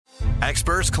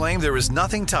Experts claim there is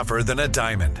nothing tougher than a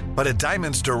diamond. But at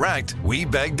Diamonds Direct, we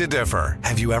beg to differ.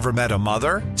 Have you ever met a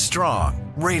mother?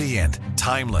 Strong, radiant,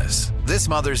 timeless. This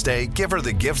Mother's Day, give her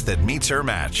the gift that meets her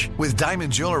match. With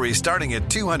diamond jewelry starting at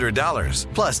 $200.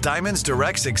 Plus Diamonds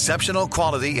Direct's exceptional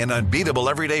quality and unbeatable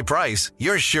everyday price,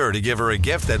 you're sure to give her a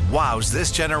gift that wows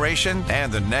this generation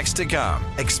and the next to come.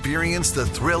 Experience the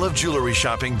thrill of jewelry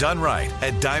shopping done right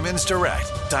at Diamonds Direct.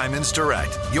 Diamonds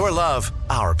Direct. Your love,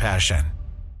 our passion.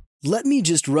 "Let me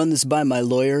just run this by my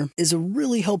lawyer" is a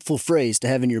really helpful phrase to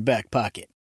have in your back pocket.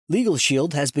 Legal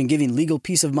Shield has been giving legal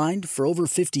peace of mind for over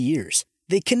 50 years.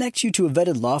 They connect you to a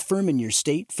vetted law firm in your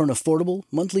state for an affordable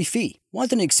monthly fee.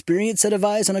 Want an experienced set of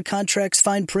eyes on a contract's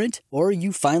fine print? Or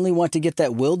you finally want to get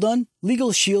that will done?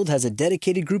 Legal Shield has a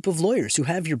dedicated group of lawyers who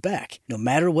have your back, no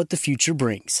matter what the future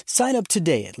brings. Sign up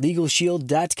today at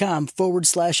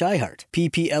LegalShield.com/iHeart.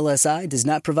 PPLSI does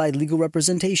not provide legal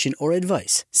representation or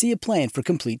advice. See a plan for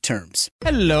complete terms.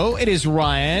 Hello, it is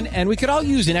Ryan, and we could all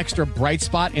use an extra bright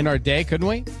spot in our day, couldn't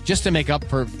we? Just to make up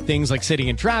for things like sitting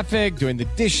in traffic, doing the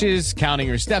dishes, counting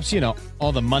your steps,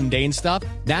 all the mundane stuff.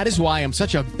 That is why I'm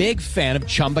such a big fan of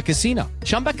Chumba Casino.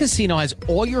 Chumba Casino has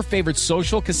all your favorite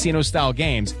social casino-style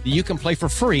games that you can play for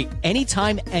free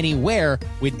anytime, anywhere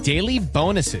with daily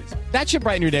bonuses. That should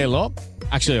brighten your day a little.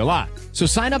 Actually, a lot. So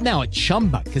sign up now at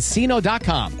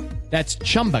ChumbaCasino.com. That's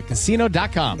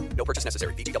ChumbaCasino.com. No purchase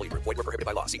necessary. VGW Group. Void where prohibited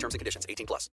by law. See terms and conditions.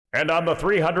 18+. And on the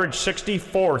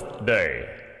 364th day,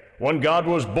 when God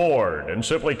was bored and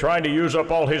simply trying to use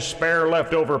up all his spare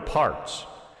leftover parts,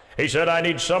 he said, "I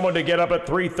need someone to get up at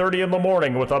 3:30 in the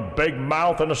morning with a big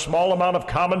mouth and a small amount of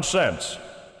common sense."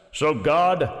 So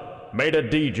God made a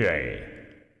DJ.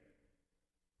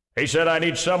 He said, "I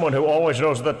need someone who always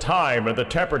knows the time and the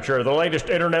temperature, the latest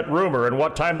internet rumor, and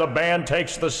what time the band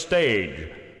takes the stage."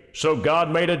 So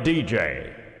God made a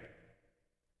DJ.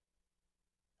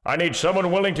 "I need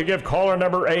someone willing to give caller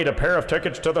number 8 a pair of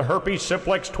tickets to the Herpes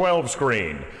Simplex 12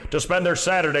 screen, to spend their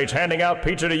Saturdays handing out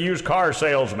pizza to used car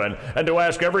salesmen, and to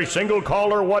ask every single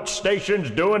caller what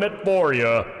station's doing it for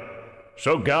you."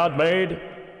 So God made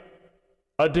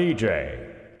a DJ.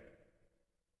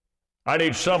 "I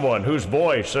need someone whose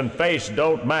voice and face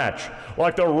don't match,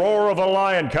 like the roar of a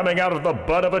lion coming out of the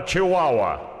butt of a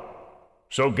chihuahua."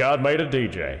 So God made a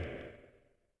DJ.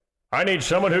 "I need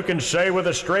someone who can say with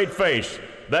a straight face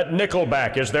that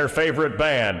Nickelback is their favorite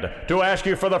band, to ask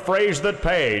you for the phrase that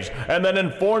pays, and then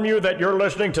inform you that you're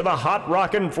listening to the hot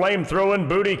rockin', flame-throwing,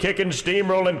 booty-kicking,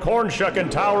 steamrolling, corn-shucking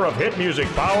tower of hit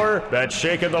music power that's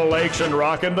shaking the lakes and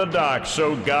rocking the docks."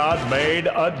 So God made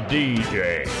a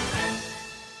DJ.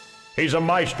 He's a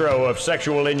maestro of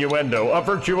sexual innuendo, a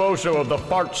virtuoso of the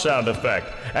fart sound effect,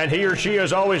 and he or she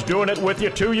is always doing it with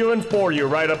you, to you, and for you,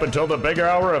 right up until the big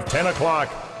hour of 10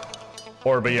 o'clock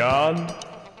or beyond.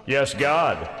 Yes,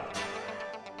 God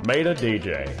made a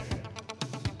DJ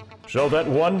so that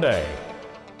one day,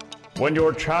 when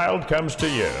your child comes to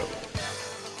you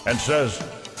and says,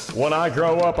 "When I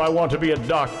grow up, I want to be a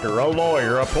doctor, a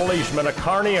lawyer, a policeman, a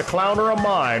carny, a clown, or a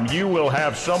mime," you will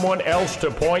have someone else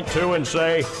to point to and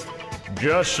say,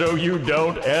 "Just so you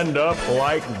don't end up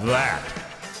like that."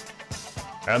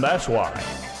 And that's why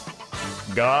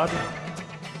God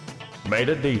made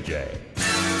a DJ.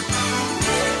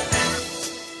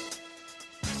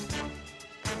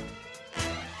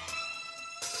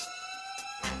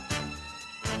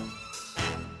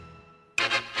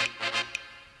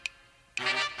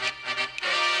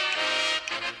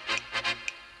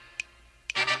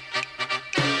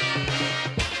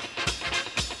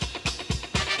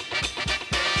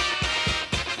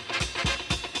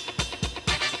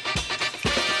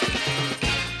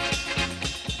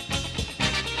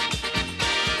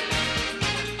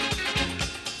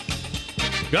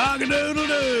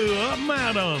 Cock-a-doodle-doo, up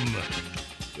madam.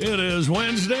 It is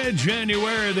Wednesday,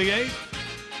 January the 8th.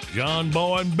 John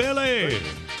Boy and Billy,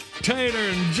 Tater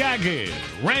and Jackie,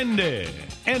 Randy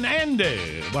and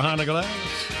Andy behind the glass.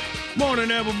 Morning,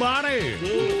 everybody.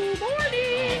 Good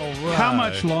morning. All right. How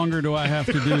much longer do I have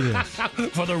to do this?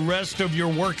 For the rest of your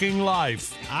working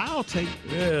life. I'll take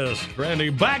Yes, Randy,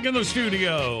 back in the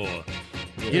studio.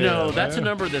 You know, that's a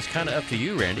number that's kind of up to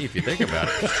you, Randy, if you think about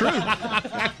it. It's true.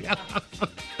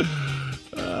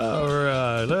 All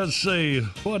right, let's see.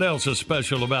 What else is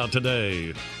special about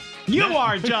today? You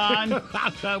are, John.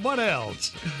 What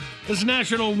else? It's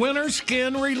National Winter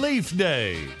Skin Relief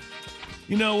Day.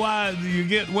 You know why you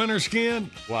get winter skin?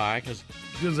 Why? Because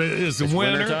it's it's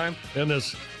winter wintertime? and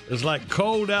it's like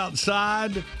cold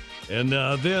outside, and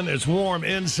then it's warm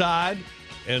inside,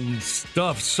 and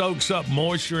stuff soaks up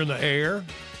moisture in the air.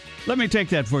 Let me take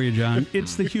that for you, John.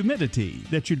 It's the humidity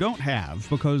that you don't have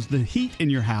because the heat in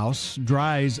your house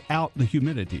dries out the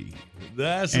humidity.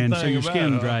 That's the and thing so your about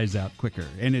skin it, huh? dries out quicker.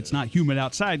 And it's not humid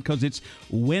outside because it's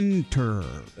winter.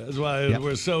 That's why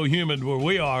we're so humid where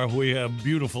we are. We have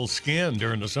beautiful skin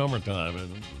during the summertime.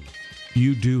 And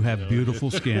You do have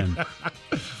beautiful skin.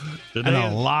 And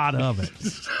a lot of it.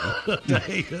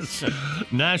 Today is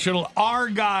National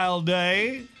Argyle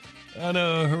Day. I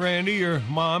know, Randy, your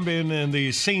mom being in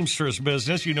the seamstress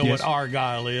business, you know Yes. what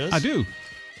Argyle is. I do.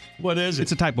 What is it?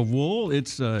 It's a type of wool.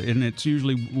 And it's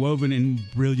usually woven in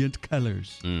brilliant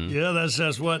colors. Yeah,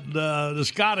 that's what the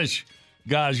Scottish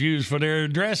guys use for their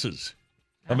dresses.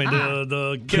 I mean,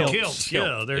 the kilts.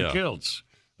 Yeah, their kilts.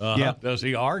 Yeah. That's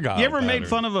the Argyle. You ever made pattern.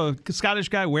 fun of a Scottish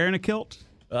guy wearing a kilt?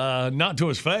 Not to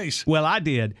his face. Well, I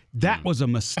did. That was a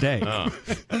mistake.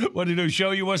 What did he do?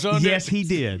 Show you what's on Yes, there? he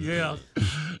did. Yeah.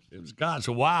 It was, God, it's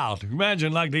wild.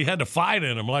 Imagine like they had to fight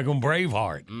in him, like on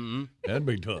Braveheart. Mm-hmm. That'd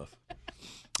be tough.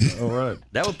 All right.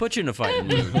 That would put you in a fighting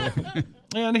mood.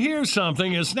 And here's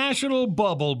something. It's National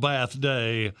Bubble Bath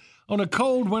Day. On a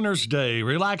cold winter's day,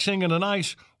 relaxing in a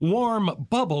nice, warm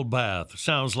bubble bath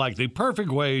sounds like the perfect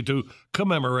way to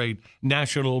commemorate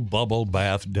National Bubble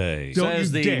Bath Day.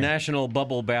 Says the dare. National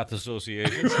Bubble Bath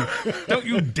Association. Don't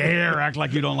you dare act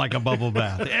like you don't like a bubble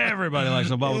bath. Everybody likes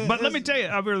a bubble. But let me tell you,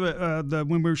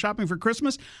 when we were shopping for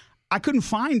Christmas, I couldn't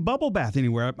find bubble bath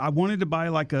anywhere. I wanted to buy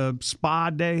like a spa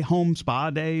day, home spa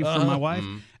day for my wife.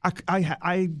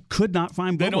 I could not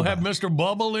find They bubble don't have bath. Mr.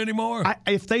 Bubble anymore?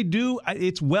 If they do,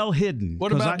 it's well hidden.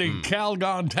 What 'Cause about the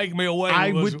Calgon Take Me Away?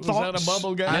 I was would that a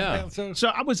bubble guy? Yeah. So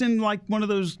I was in like one of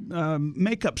those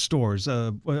makeup stores,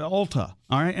 Ulta,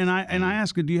 all right, and I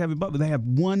asked her, "Do you have a bubble?" They have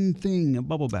one thing, a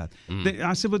bubble bath.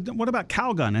 I said, "Well, what about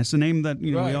Calgon?" That's the name that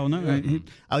we all know. Yeah.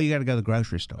 Oh, you got to go to the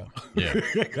grocery store, Yeah.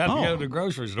 Got to go to the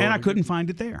grocery store. and I couldn't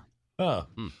find it there. Oh,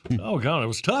 God, it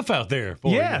was tough out there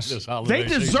for Yes, this holiday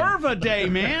they deserve a day,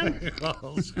 man.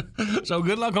 season. So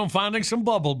good luck on finding some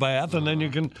bubble bath, and then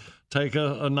you can take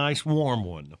a nice warm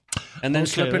one. And then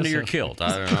Okay, slip into that's your kilt.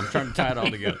 I don't know. I'm trying to tie it all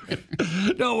together.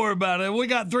 Don't worry about it. We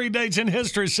got 3 dates in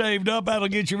history saved up. That'll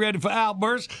get you ready for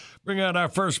Outburst. Bring out our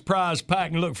first prize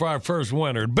pack and look for our first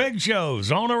winner. Big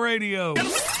Show's on the radio.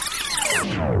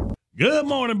 Good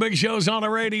morning, Big Show's on the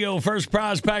radio. First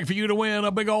prize pack for you to win, a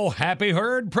big old Happy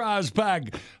Herd prize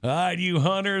pack. All right, you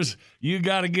hunters, you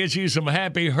got to get you some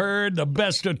Happy Herd, the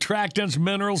best attractants,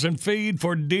 minerals, and feed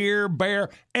for deer, bear,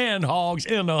 and hogs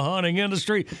in the hunting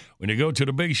industry. When you go to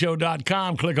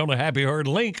thebigshow.com, click on the Happy Herd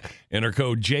link, enter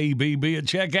code JBB at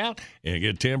checkout, and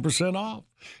get 10% off.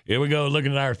 Here we go,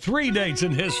 looking at our 3 dates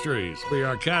in history. These be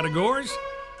our categories.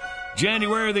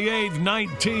 January the 8th,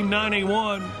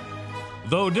 1991.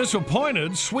 Though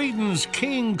disappointed, Sweden's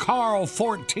King Carl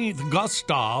XIV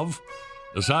Gustav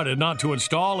decided not to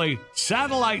install a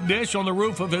satellite dish on the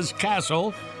roof of his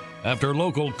castle after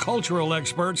local cultural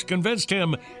experts convinced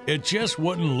him it just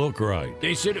wouldn't look right.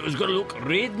 They said it was going to look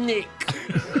redneck.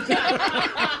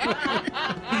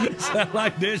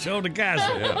 Satellite dish on the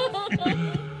castle.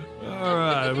 All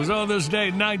right. It was on this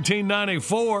date,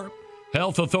 1994.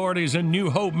 Health authorities in New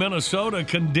Hope, Minnesota,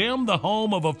 condemned the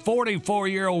home of a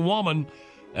 44-year-old woman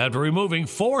after removing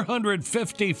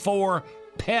 454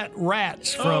 pet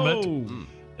rats from it.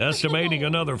 Estimating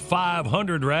another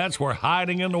 500 rats were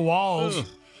hiding in the walls.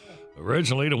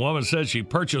 Originally, the woman said she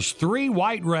purchased 3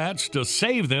 white rats to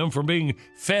save them from being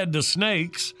fed to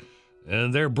snakes,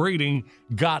 and their breeding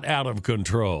got out of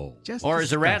control. Or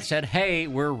as the rat said, hey,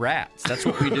 we're rats. That's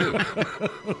what we do.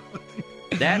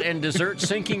 That and dessert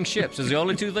sinking ships is the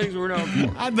only 2 things we're known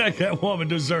for. I think that woman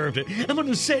deserved it. I'm going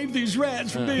to save these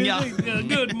rats from being a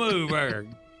good move there,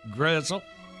 Gretzel.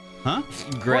 Huh?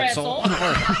 Gretzel.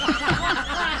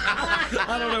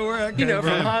 I don't know where that came You know,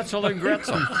 from from. Hansel and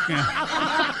Gretel.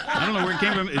 I don't know where it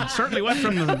came from. It certainly went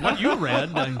from what you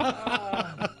read.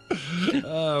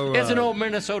 It's an old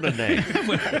Minnesota name.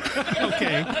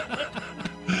 Okay.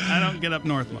 I don't get up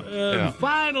north much. And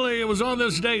finally, it was on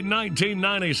this date,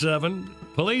 1997.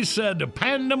 Police said the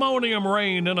pandemonium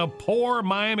reigned in a poor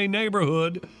Miami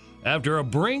neighborhood after a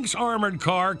Brinks armored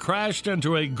car crashed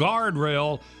into a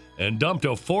guardrail and dumped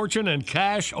a fortune in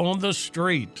cash on the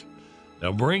street.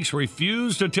 Now, Brinks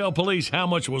refused to tell police how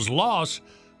much was lost,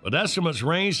 but estimates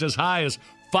ranged as high as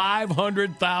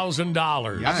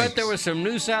 $500,000. I bet there was some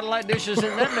new satellite dishes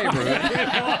in that neighborhood.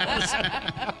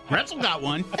 Gretzel got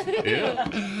one.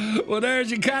 Well,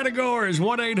 there's your categories.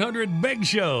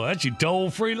 1-800-BIG-SHOW. That's your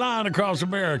toll-free line across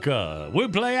America. We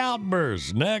play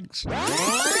Outburst next.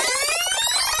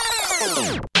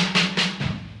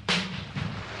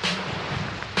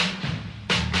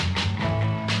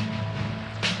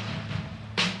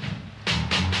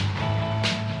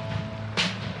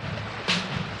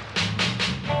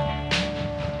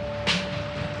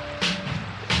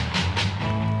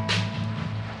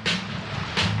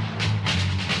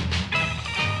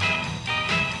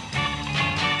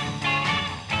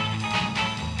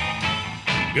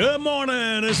 Good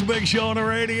morning. It's a Big Show on the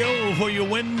radio for you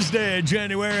Wednesday,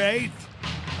 January 8th.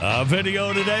 Our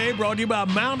video today brought to you by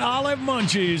Mount Olive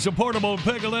Munchies, a portable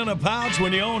pickle in a pouch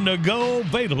when you own to go.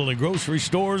 Available in grocery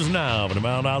stores now for the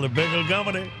Mount Olive Pickle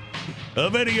Company. A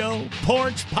video,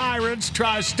 Porch Pirates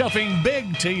try stuffing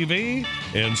big TV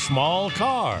in small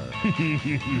car.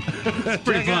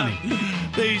 Pretty funny.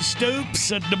 These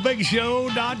stoops at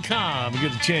thebigshow.com.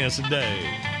 Get a chance today.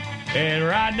 And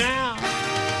right now,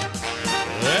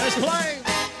 let's play.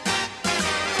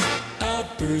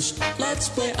 Outburst, let's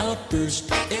play Outburst.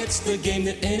 It's the game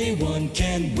that anyone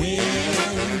can win.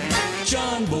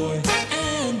 John Boy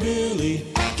and Billy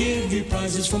give you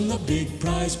prizes from the big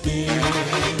prize bin.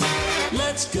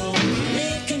 Let's go,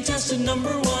 meet contestant number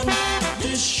one.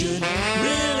 This should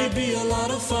really be a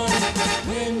lot of fun.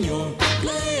 When you're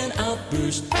playing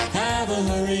Outburst, have a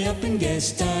hurry up and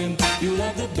guess time. You'll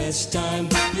have the best time.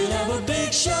 You'll have a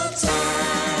big show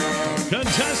time.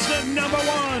 Contestant number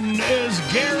one is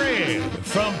Gary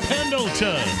from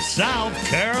Pendleton, South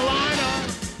Carolina.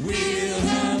 We'll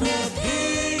have a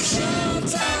big show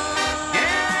time.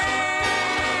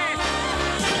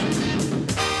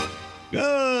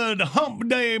 Good hump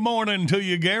day morning to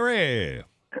you, Gary.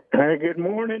 Good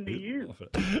morning to you.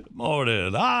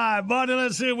 Morning. All right, buddy,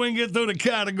 let's see if we can get through the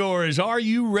categories. Are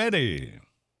you ready?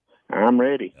 I'm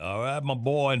ready. All right, my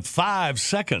boy, in 5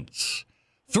 seconds.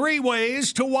 3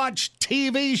 ways to watch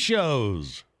TV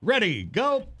shows. Ready,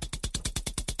 go.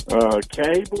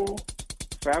 Cable,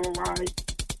 satellite,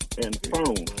 and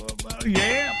phone.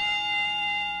 Yeah.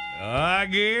 All right,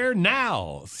 Gear.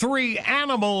 Now, 3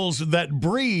 animals that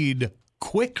breed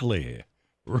quickly.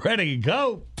 Ready,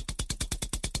 go.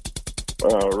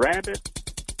 Rabbit,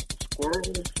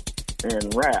 squirrels,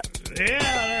 and rat. Yeah,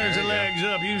 there's the legs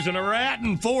up using a rat,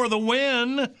 and for the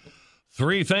win,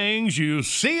 3 things you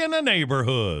see in a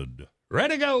neighborhood.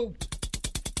 Ready, go.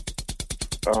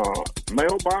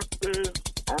 Mailboxes,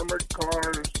 armored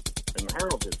cars, and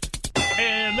houses.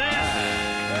 And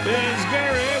that is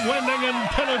Gary Wending and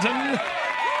Pendleton.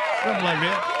 Something like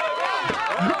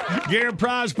that. Gary,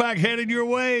 prize pack headed your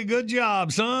way. Good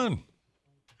job, son.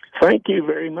 Thank you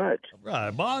very much. All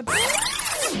right, bud.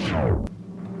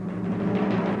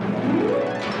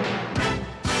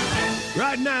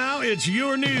 Right now, it's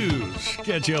your news.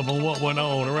 Catch you up on what went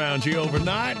on around you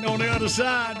overnight. And on the other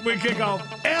side, we kick off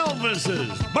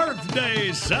Elvis's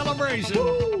birthday celebration.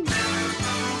 Woo!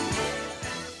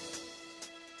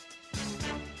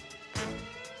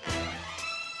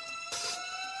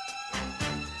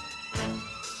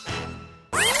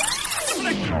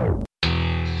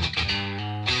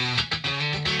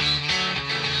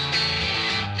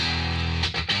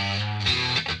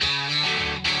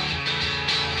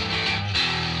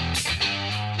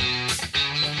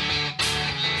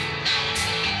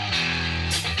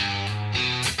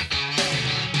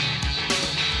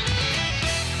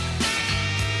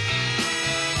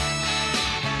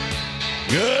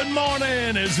 Good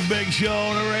morning. It's a Big Show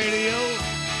on the radio.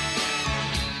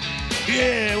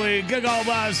 Yeah, we kick off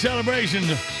by a celebration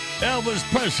of Elvis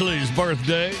Presley's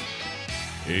birthday.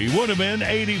 He would have been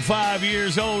 85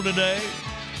 years old today.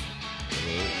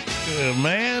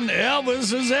 Man,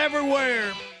 Elvis is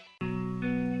everywhere.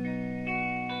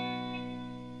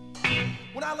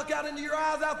 When I look out into your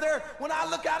eyes out there, when I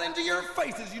look out into your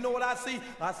faces, you know what I see?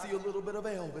 I see a little bit of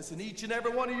Elvis in each and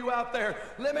every one of you out there.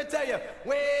 Let me tell you,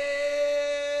 well,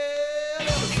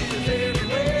 Elvis is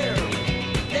everywhere.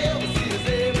 Elvis is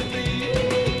everything.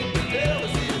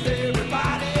 Elvis is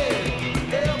everybody.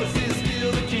 Elvis is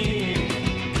still the king.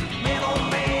 Man, oh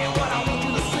man, what I want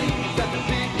you to see is that the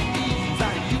big ease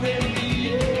out of you and me.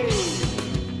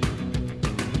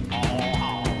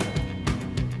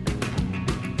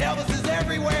 Elvis is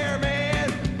everywhere, man.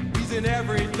 He's in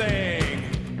everything.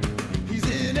 He's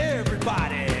in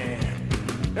everybody.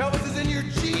 Elvis is in your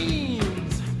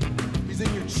jeans. He's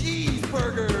in your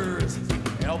cheeseburgers.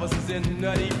 Elvis is in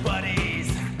Nutty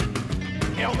Buddies.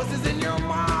 Elvis is in your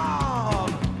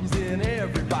mom. He's in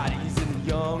everybody. He's in the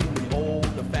young, the old,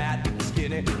 the fat, the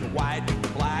skinny, the white, the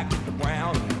black, the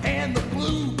brown, and the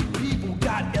blue. People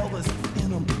got Elvis in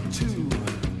them too.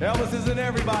 Elvis is in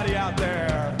everybody out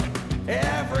there.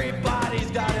 Everybody's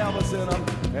got Elvis in them.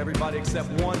 Everybody except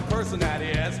one person, that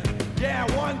is. Yeah,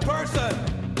 one person.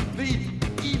 The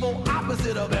evil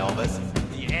opposite of Elvis.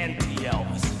 The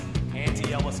anti-Elvis.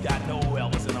 Anti-Elvis got no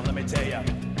Elvis in him, let me tell you.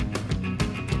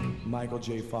 Michael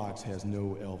J. Fox has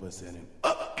no Elvis in him.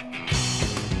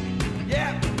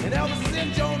 Yeah, and Elvis is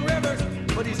in Joan Rivers,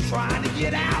 but he's trying to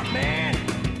get out, man.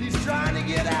 He's trying to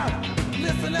get out.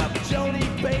 Listen up, Joni,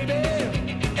 baby.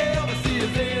 Elvis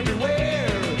is everywhere.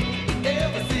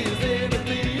 Elvis is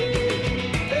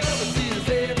everything. Elvis is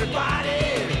everywhere.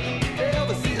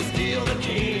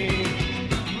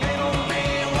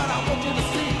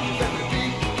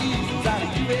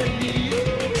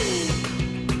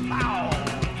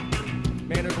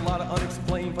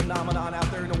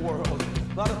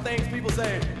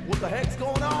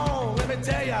 me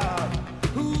tell ya,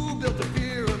 who built the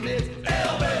pyramids?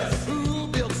 Elvis. Who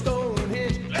built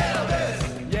Stonehenge?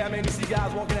 Elvis. Yeah, man, you see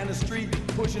guys walking down the street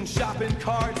pushing shopping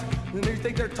carts, and they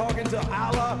think they're talking to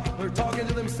Allah. They're talking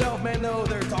to themselves, man. No,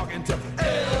 they're talking to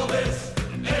Elvis.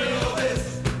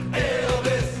 Elvis.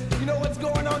 Elvis. You know what's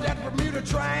going on down the Bermuda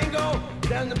Triangle?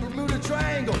 Down the Bermuda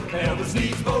Triangle. Elvis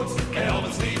needs boats.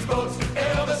 Elvis needs boats.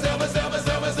 Elvis, Elvis, Elvis,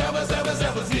 Elvis, Elvis, Elvis,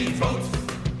 Elvis needs boats.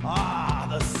 Ah,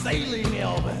 the sailing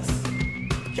Elvis.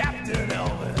 Captain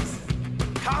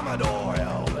Elvis. Commodore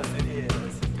Elvis it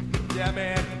is. Yeah,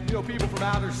 man. You know, people from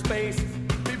outer space,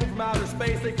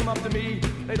 they come up to me.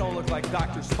 They don't look like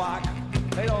Dr. Spock.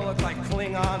 They don't look like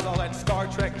Klingons, all that Star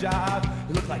Trek jive.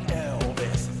 They look like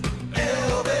Elvis.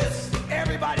 Elvis.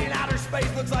 Everybody in outer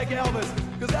space looks like Elvis,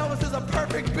 because Elvis is a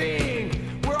perfect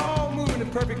being. We're all moving in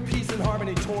perfect peace and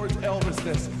harmony towards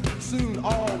Elvisness. Soon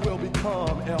all will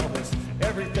become Elvis.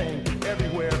 Everything,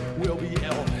 everywhere will be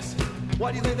Elvis.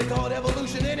 Why do you think they call it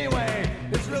evolution anyway?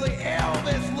 It's really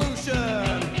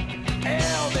Elvis-lution.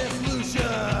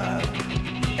 Elvis-lution.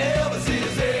 Elvis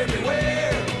is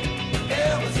everywhere.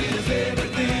 Elvis is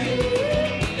everything.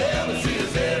 Elvis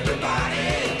is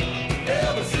everybody.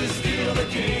 Elvis is still the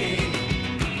king.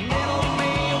 Oh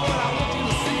man, what I want you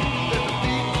to see, that the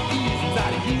big E's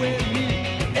inside of you and me.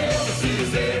 Elvis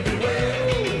is everywhere.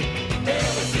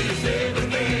 Elvis is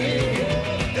everything.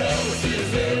 Elvis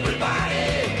is everybody.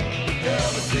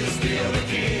 Elvis is still the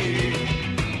king.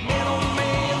 Oh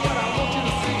man, what I want you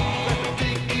to see, that the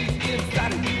big E's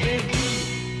inside of you and me.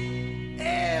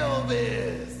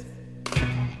 Elvis.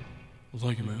 Well,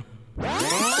 thank you, man.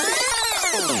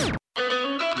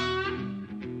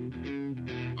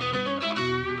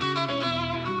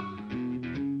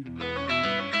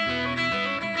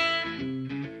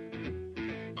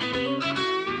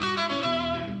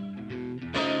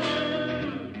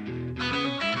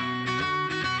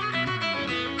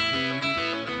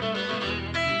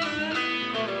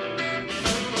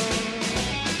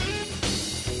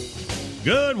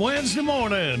 Good Wednesday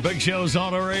morning. Big Show's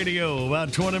on the radio,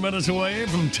 about 20 minutes away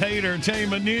from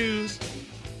Tatertainment News.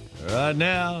 Right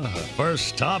now,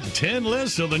 first top 10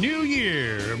 list of the new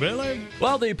year, Billy.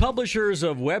 Well, the publishers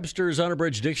of Webster's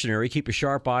Unabridged Dictionary keep a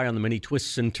sharp eye on the many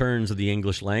twists and turns of the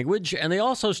English language, and they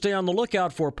also stay on the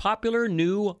lookout for popular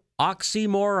new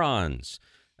oxymorons.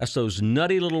 That's those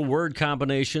nutty little word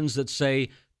combinations that say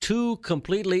two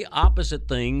completely opposite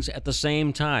things at the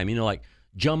same time. You know, like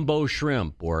Jumbo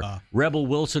Shrimp or Rebel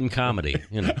Wilson Comedy.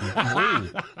 You know.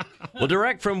 Well,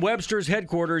 direct from Webster's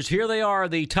headquarters, here they are,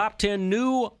 the top 10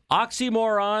 new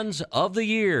oxymorons of the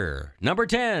year. Number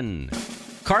 10,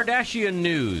 Kardashian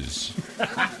news.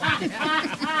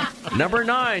 Number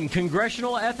 9,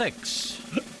 congressional ethics.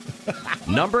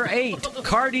 Number 8,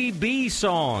 Cardi B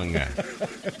song.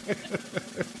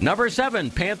 Number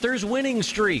 7, Panthers winning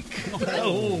streak.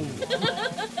 Oh.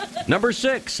 Number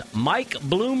 6, Mike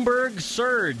Bloomberg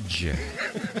surge.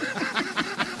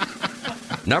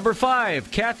 Number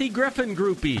 5, Kathy Griffin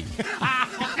groupie.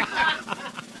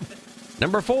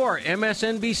 Number 4,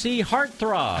 MSNBC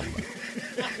heartthrob.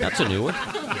 That's a new one.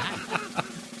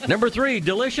 Number 3,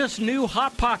 delicious new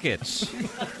Hot Pockets.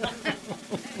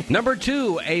 Number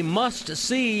 2, a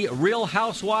must-see Real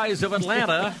Housewives of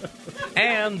Atlanta.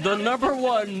 And the number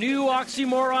 1 new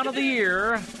oxymoron of the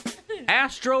year,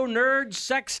 Astro Nerd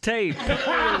sex tape.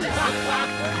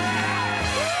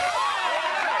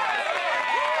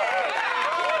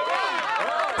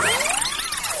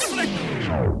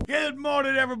 Good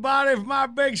morning, everybody. From my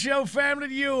Big Show family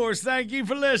to yours, thank you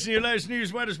for listening. Your latest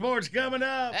news, weather, sports coming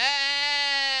up.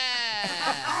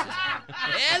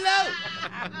 Hello.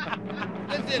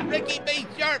 This is Ricky B.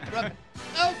 Sharp from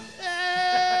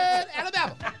Oakland,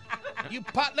 Alabama. You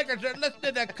pot lickers are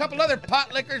listening to a couple other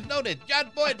pot lickers known as John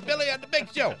Boy and Billy on the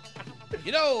Big Show.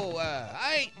 You know,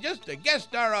 I ain't just a guest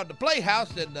star on the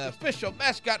Playhouse and the official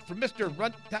mascot for Mr.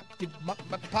 Runt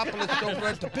Populous over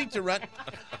at the Pizza Runt.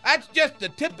 That's just the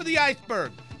tip of the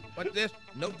iceberg. What's this?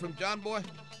 Note from John Boy?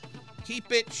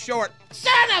 Keep it short.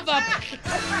 Son of a...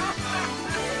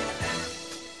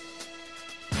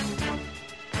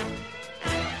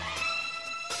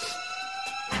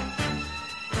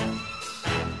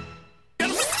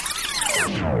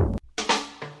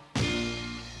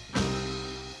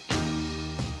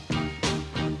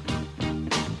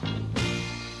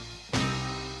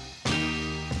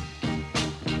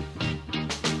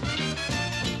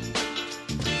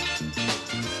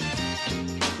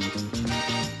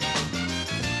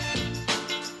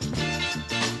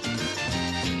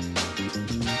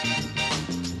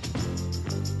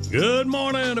 Good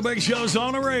morning. The Big Show's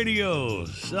on the radio,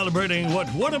 celebrating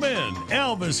what would have been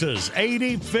Elvis's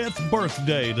 85th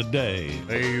birthday today.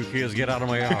 Hey, you kids, get out of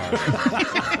my yard.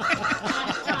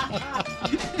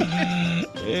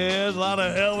 Yeah, a lot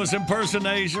of Elvis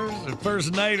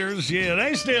impersonators. Yeah,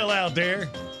 they still out there.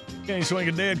 Can't swing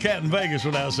a dead cat in Vegas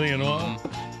without seeing one.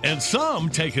 And some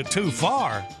take it too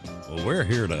far. Well, we're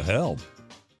here to help.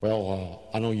 Well,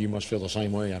 I know you must feel the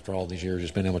same way after all these years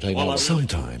just being imitating.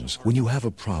 Sometimes, when you have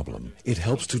a problem, it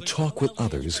helps to talk with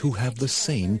others who have the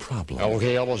same problem.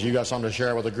 Okay, Elvis, you got something to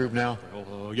share with the group now?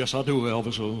 Yes, I do,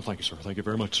 Elvis. Oh, thank you, sir. Thank you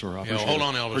very much, sir. Hold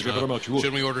on, Elvis. Appreciate it very much.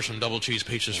 Shouldn't we order some double cheese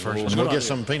pizzas first? We'll get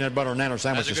some peanut butter and nanner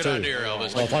sandwiches, That's a good too. idea,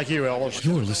 Elvis. Well, thank you, Elvis.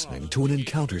 You're listening to an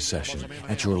encounter session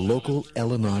at your local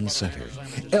El-Anon Center.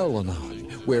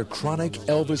 El-Anon, where chronic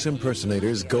Elvis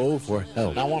impersonators go for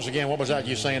help. Now, once again, what was that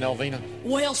you saying, Elvina?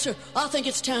 Well, sir, I think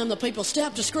it's time that people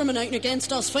stop discriminating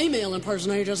against us female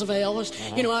impersonators of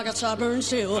Elvis. You know, I got sideburns,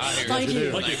 too. Thank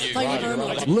you. Thank you very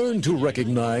much. Learn to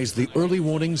recognize the early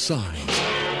warning signs.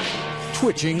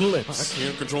 Twitching lips. I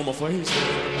can't control my face.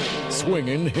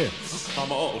 Swinging hips.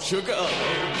 I'm all shook up.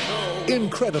 No.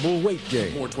 Incredible weight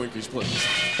gain. More Twinkies, please.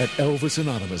 At Elvis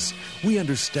Anonymous, we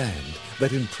understand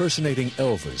that impersonating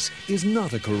Elvis is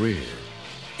not a career.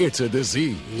 It's a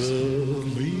disease.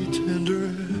 Love me tender,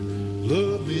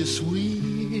 love me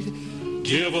sweet,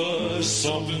 give us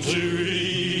something to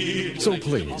eat. So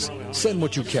please, send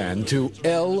what you can to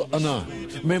El-Anon,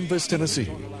 Memphis,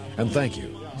 Tennessee. And thank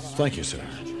you. Thank you, sir.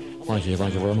 Thank you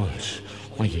very much.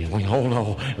 Thank you. Oh,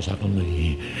 no, it's happened to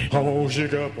me. Oh,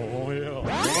 shook up. Oh,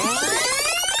 yeah.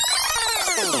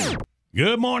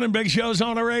 Good morning, Big Show's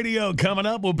on the radio. Coming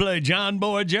up, we'll play John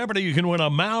Boy Jeopardy. You can win a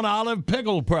Mount Olive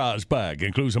Pickle prize pack.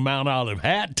 Includes a Mount Olive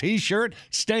hat, T-shirt,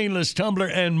 stainless tumbler,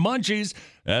 and munchies.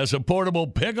 That's a portable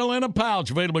pickle in a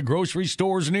pouch available at grocery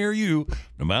stores near you.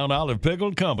 The Mount Olive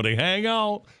Pickle Company. Hang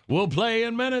on. We'll play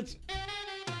in minutes.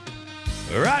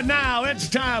 Right now, it's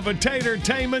time for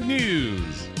Tatertainment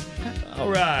News. All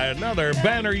right, another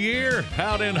banner year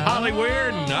out in Hollywood,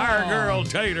 and our girl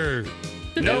Tater.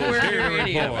 Nowhere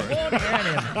near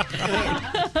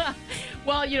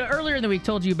Well, you know, earlier in the week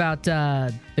told you about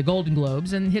the Golden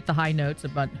Globes and hit the high notes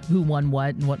about who won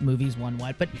what and what movies won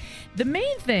what. But the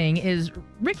main thing is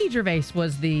Ricky Gervais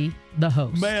was the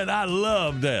host. Man, I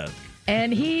love that.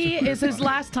 And he is his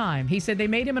last time. He said they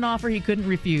made him an offer he couldn't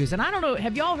refuse. And I don't know,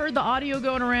 have y'all heard the audio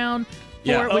going around?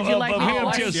 Yeah. Would you like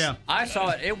I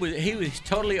saw it. He was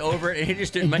totally over it, and he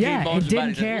just didn't make any bones about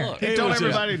it. Care. He told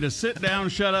everybody to sit down,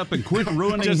 shut up, and quit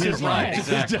ruining his life.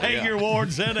 Exactly. Take your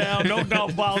ward, sit down, don't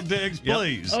talk politics,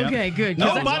 please. Okay, good.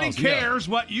 Nobody cares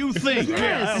what you think.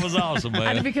 Yeah, that was awesome,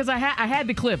 man. Because I had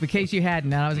the clip in case you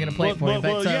hadn't, and I was going to play it for you.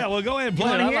 But, yeah, well, go ahead and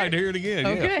play it. I'd like to hear it again.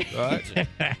 Okay.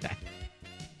 Yeah.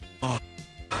 All right.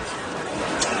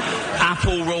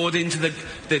 Apple roared into the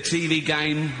TV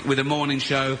game with a morning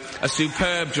show. A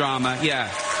superb drama,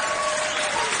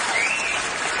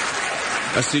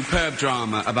 A superb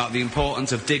drama about the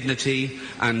importance of dignity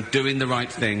and doing the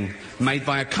right thing, made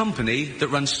by a company that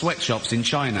runs sweatshops in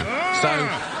China. So,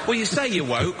 well, you say you're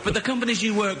woke, but the companies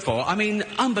you work for, I mean,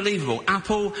 unbelievable.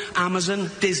 Apple,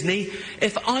 Amazon, Disney.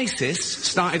 If ISIS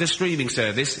started a streaming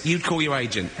service, you'd call your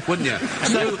agent, wouldn't you?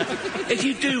 So, if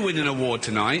you do win an award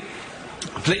tonight,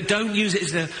 don't use it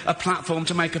as a platform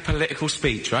to make a political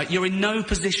speech, right? You're in no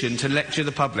position to lecture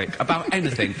the public about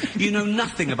anything. You know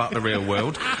nothing about the real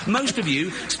world. Most of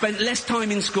you spent less time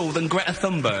in school than Greta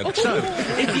Thunberg. So,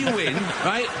 if you win,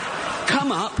 right,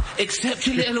 come up, accept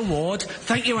your little award,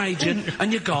 thank your agent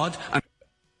and your God, and...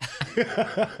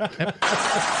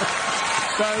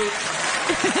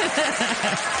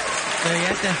 So you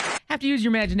have to use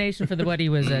your imagination for what he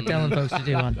was telling folks to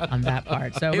do on that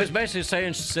part. So he was basically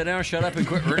saying, sit down, shut up, and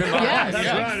quit ruining my life.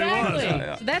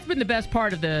 Exactly. So that's been the best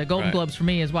part of the Golden Globes for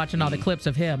me, is watching all the clips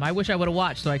of him. I wish I would have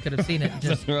watched so I could have seen it,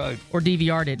 or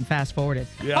DVR'd it and fast forwarded.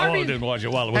 Yeah, I didn't watch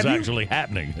it while it was actually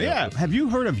happening. Yeah. Have you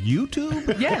heard of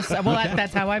YouTube? Yes. Well,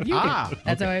 that's how I viewed it.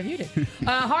 That's how I viewed it.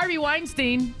 Harvey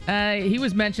Weinstein, he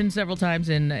was mentioned several times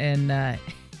in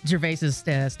Gervais's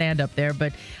stand-up there,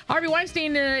 but Harvey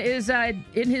Weinstein is in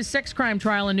his sex crime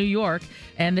trial in New York,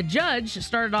 and the judge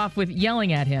started off with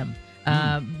yelling at him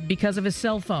because of his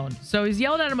cell phone. So he's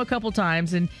yelled at him a couple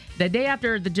times, and the day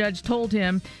after the judge told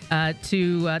him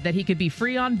that he could be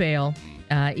free on bail,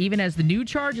 even as the new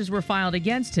charges were filed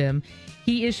against him,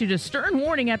 he issued a stern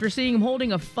warning after seeing him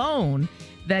holding a phone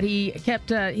that he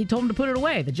told him to put it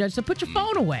away. The judge said, put your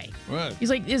phone away. Right.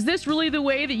 He's like, is this really the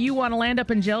way that you want to land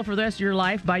up in jail for the rest of your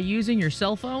life, by using your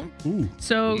cell phone? Ooh.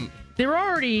 So they're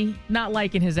already not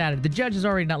liking his attitude. The judge is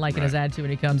already not liking his attitude when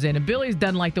he comes in, and Billy's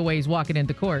doesn't like the way he's walking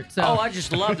into court. So. Oh, I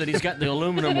just love that he's got the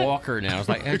aluminum walker now. It's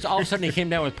like all of a sudden he came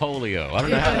down with polio. I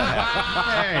don't know how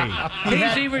that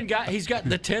happened. He's got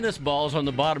the tennis balls on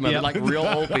the bottom of it like real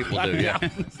old people do. Yeah,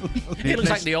 he looks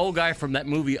like the old guy from that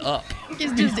movie Up.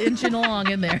 He's just inching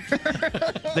along in there.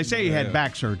 They say he had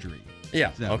back surgery.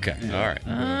 Yeah. Okay. All right.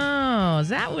 Oh, is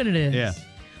that what it is? Yeah.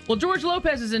 Well, George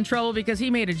Lopez is in trouble because he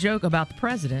made a joke about the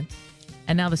president,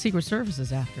 and now the Secret Service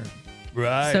is after him.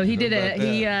 Right. So he did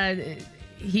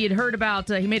he had heard about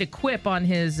he made a quip on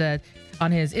his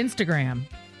Instagram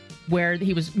where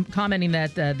he was commenting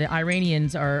that the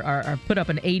Iranians are put up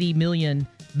an 80 million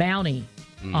bounty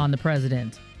on the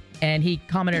president, and he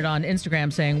commented on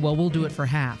Instagram saying, "Well, we'll do it for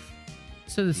half."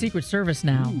 So the Secret Service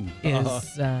now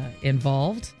is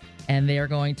involved, and they are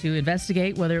going to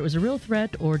investigate whether it was a real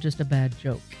threat or just a bad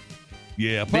joke.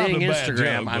 Yeah, probably being a bad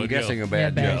Instagram, joke, I'm but guessing a Yeah,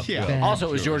 bad bad joke. joke. Yeah. Also,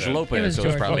 it was George Lopez, so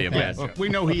it's probably a bad joke. We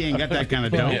know he ain't got that kind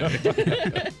of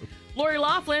dough. Lori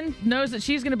Loughlin knows that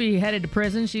she's going to be headed to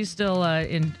prison. She's still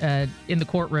in the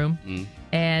courtroom.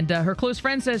 And her close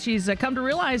friend says she's come to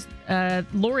realize,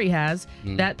 Lori has,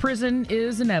 that prison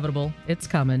is inevitable. It's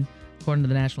coming, according to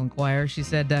the National Enquirer. She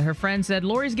said her friend said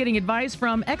Lori's getting advice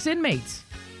from ex-inmates.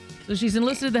 So she's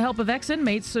enlisted the help of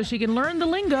ex-inmates so she can learn the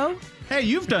lingo. Hey,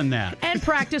 you've done that. And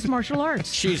practice martial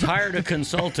arts. She's hired a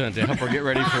consultant to help her get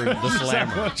ready for the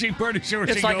slammer. She's pretty sure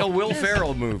It's like a Will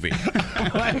Ferrell movie.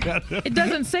 It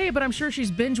doesn't say it, but I'm sure she's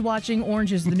binge watching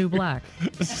Orange is the New Black.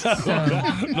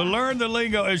 To learn the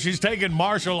lingo, and she's taking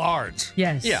martial arts.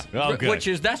 Yes. Yeah. Okay.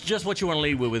 That's just what you want to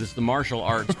lead with is the martial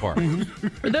arts part.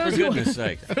 For those goodness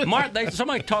sake.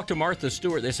 Somebody talked to Martha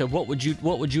Stewart. They said, what would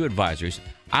you advise her? He said,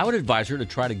 I would advise her to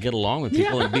try to get along with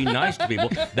people and be nice to people.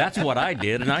 That's what I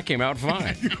did, and I came out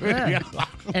fine. Yeah.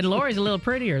 And Lori's a little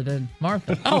prettier than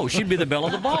Martha. Oh, she'd be the belle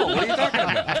of the ball. What are you talking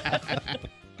about?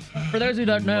 For those who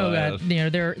don't know,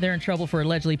 they're in trouble for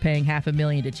allegedly paying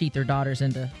 $500,000 to cheat their daughters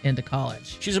into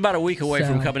college. She's about a week away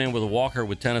from coming in with a walker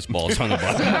with tennis balls on the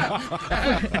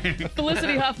bottom.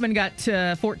 Felicity Huffman got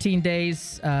 14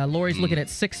 days. Lori's looking at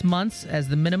 6 months as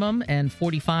the minimum and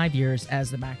 45 years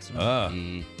as the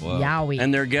maximum. Yowie.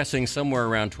 And they're guessing somewhere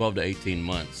around 12 to 18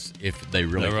 months if they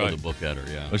really throw the book at her.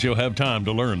 Yeah. But she'll have time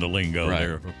to learn the lingo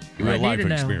there. Real life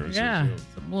experiences. Yeah.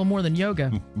 A little more than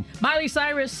yoga. Miley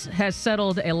Cyrus has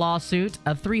settled a lawsuit,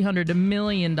 a $300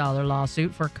 million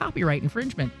lawsuit for copyright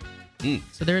infringement.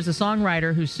 So there's a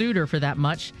songwriter who sued her for that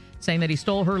much, saying that he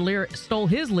stole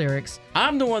his lyrics.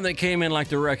 I'm the one that came in like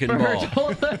the wrecking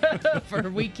ball. For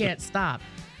We Can't Stop.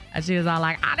 And she was all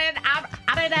like, I didn't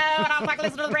know, and I was like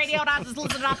listening to the radio, and I just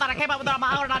listened, and I thought I came up with it on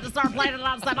my own, and I just started playing it, and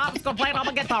I said, I'm just going to play it on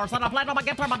my guitar. So I played it on my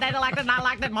guitar, my daddy liked it, and I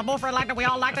liked it, my boyfriend liked it, we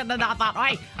all liked it, and then I thought,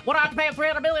 hey, what do I have to pay him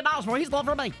 $300 million for? He's going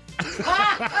for me.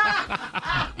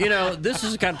 You know, this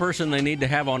is the kind of person they need to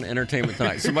have on Entertainment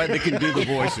Tonight. Somebody that can do the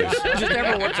voices. Just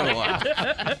every once in a while.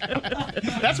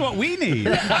 That's what we need.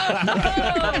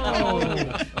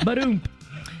 Ba-doom.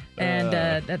 And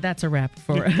that's a wrap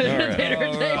for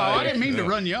Entertainment. Oh, I didn't mean to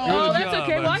run you off. Oh, that's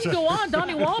okay. Well, I can go on.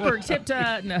 Donnie Wahlberg tipped.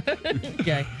 No.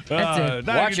 Okay. That's it.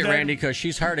 Watch it, Randy, because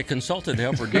she's hired a consultant to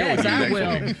help her deal with you. I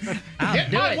will. I'll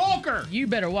do it. Walker. You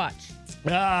better watch.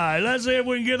 All right, let's see if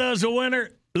we can get us a winner.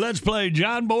 Let's play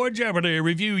John Boy Jeopardy.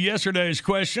 Review yesterday's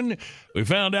question. We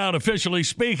found out, officially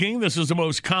speaking, this is the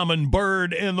most common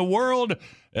bird in the world.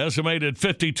 Estimated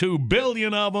 52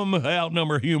 billion of them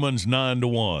outnumber humans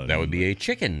 9-1. That would be a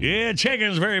chicken. Yeah,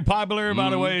 chicken's very popular. By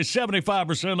the way,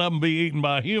 75% of them be eaten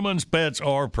by humans, pets,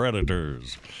 or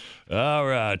predators. All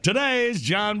right, today's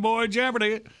John Boy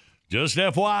Jeopardy. Just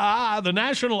FYI, the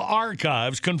National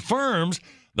Archives confirms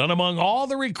that among all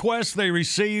the requests they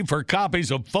receive for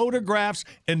copies of photographs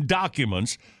and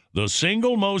documents, the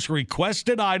single most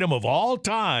requested item of all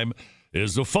time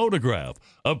is the photograph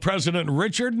of President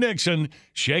Richard Nixon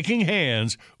shaking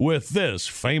hands with this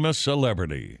famous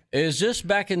celebrity. Is this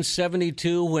back in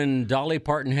 72 when Dolly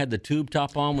Parton had the tube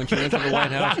top on when she went to the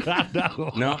White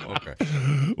House? No? Okay.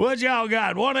 What y'all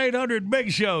got?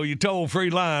 1-800-BIG-SHOW, you toll-free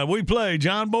line. We play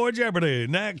John Boy Jeopardy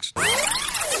next.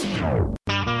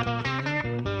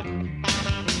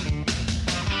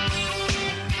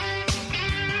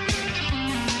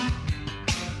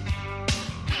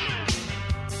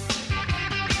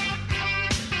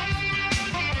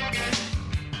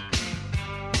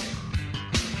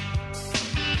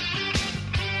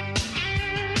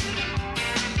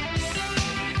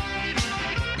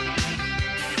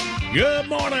 Good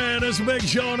morning. It's a Big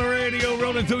Show on the radio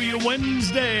rolling through your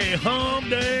Wednesday hump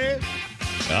day.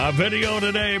 Our video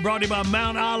today brought to you by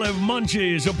Mount Olive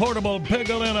Munchies, a portable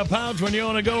pickle in a pouch when you're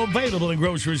on the go. Available in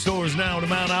grocery stores now. The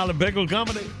Mount Olive Pickle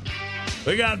Company.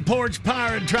 We got Porch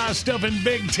Pirate, try stuffing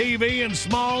big TV in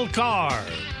small car.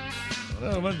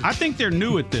 I think they're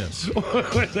new at this.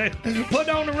 Put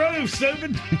on the roof,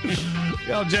 stupid.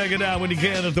 Y'all check it out when you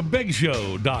can at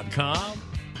thebigshow.com.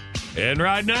 And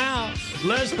right now,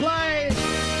 let's play.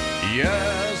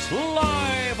 Yes,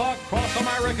 live across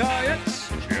America, it's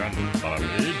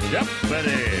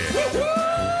Jeopardy!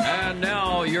 And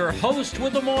now your host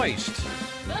with the moist.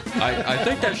 I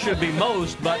think that should be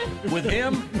most, but with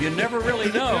him, you never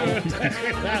really know.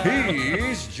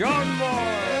 He's John Boy.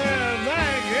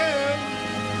 Thank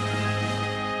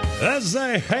you. Let's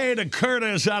say hey to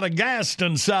Curtis out of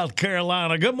Gaston, South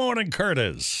Carolina. Good morning,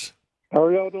 Curtis. How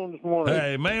are y'all doing this morning?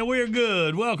 Hey, man, we're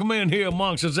good. Welcome in here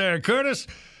amongst us there, Curtis.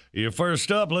 You're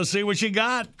first up. Let's see what you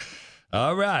got.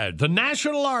 All right. The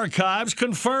National Archives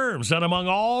confirms that among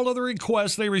all of the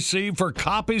requests they received for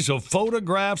copies of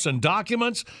photographs and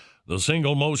documents, the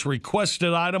single most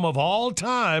requested item of all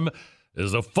time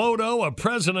is a photo of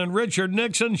President Richard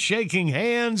Nixon shaking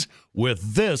hands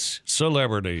with this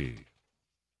celebrity.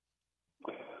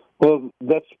 Well,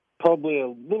 that's probably a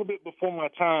little bit before my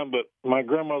time, but my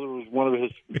grandmother was one of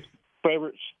his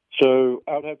favorites, so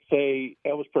I would have to say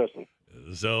Elvis Presley.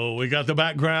 So we got the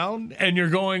background, and you're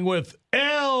going with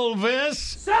Elvis.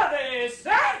 Service,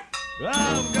 sir!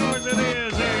 Of course it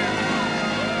is.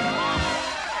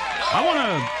 I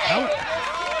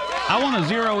want to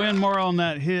zero in more on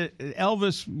that hit.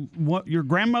 Elvis, what, your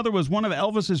grandmother was one of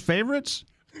Elvis's favorites?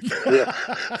 Yeah.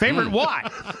 Favorite what?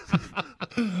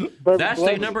 That's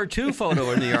the number 2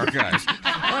 photo in the archives.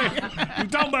 You're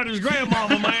talking about his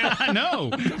grandmama, man. I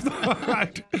know. All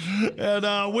right.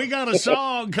 And we got a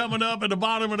song coming up at the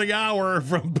bottom of the hour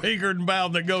from Pinkerton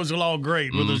Bound that goes along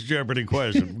great with this Jeopardy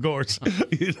question. Of course,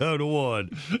 you know the one.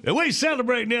 And we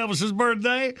celebrating Elvis's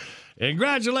birthday. And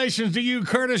congratulations to you,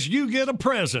 Curtis. You get a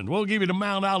present. We'll give you the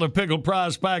Mount Olive Pickle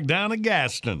Prize Pack down at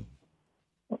Gaston.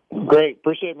 Great.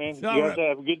 Appreciate it, man. All You guys right.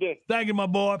 have a good day. Thank you, my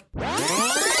boy.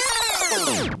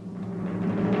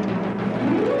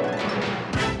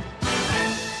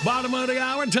 Bottom of the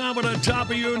hour, time for the top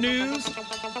of your news.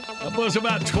 That was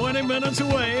about 20 minutes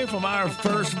away from our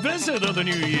first visit of the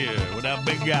new year with that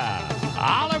big guy,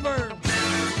 Oliver.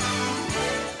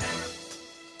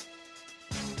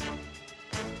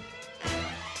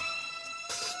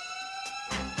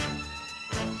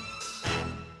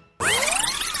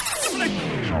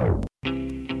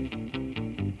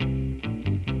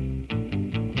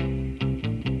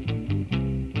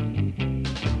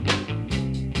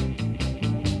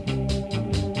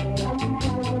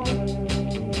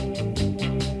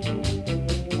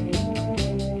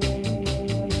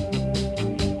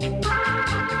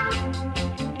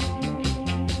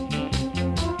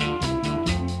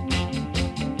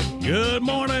 Good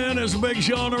morning. It's the Big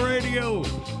Show on the radio.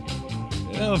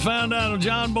 I found out on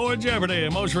John Boy Jeopardy,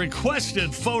 most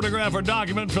requested photograph or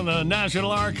document from the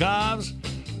National Archives.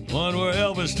 One where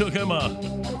Elvis took him a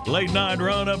late-night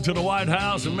run up to the White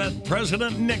House and met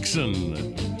President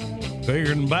Nixon.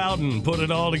 Pinkerton Bowden put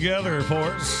it all together for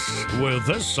us with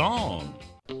this song.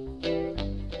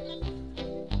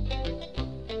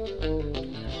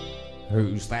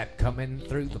 Who's that coming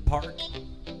through the park?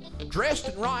 Dressed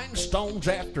in rhinestones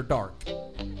after dark.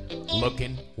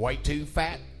 Looking way too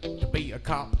fat to be a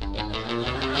cop.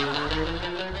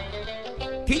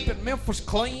 Keeping Memphis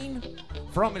clean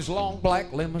from his long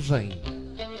black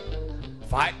limousine.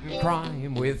 Fighting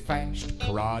crime with fast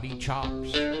karate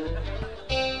chops.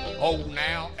 Oh,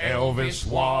 now Elvis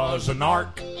was an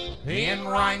arc in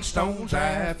rhinestones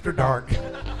after dark.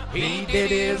 He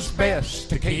did his best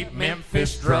to keep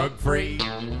Memphis drug-free.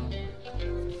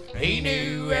 He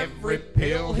knew every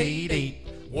pill he'd eat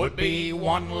would be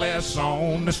one less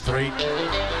on the street.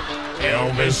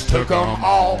 Elvis took them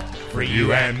all for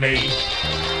you and me.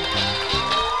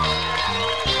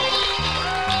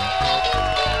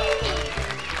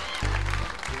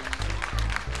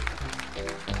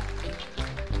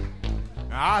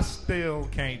 I still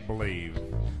can't believe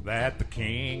that the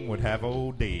king would have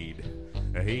OD'd.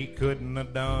 He couldn't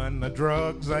have done the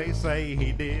drugs they say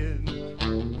he did.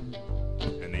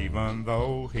 And even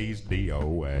though he's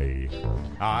DOA,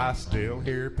 I still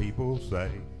hear people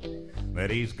say that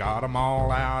he's got them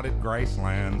all out at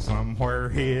Graceland somewhere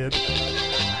hid.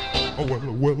 Oh, well,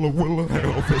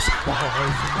 Elvis was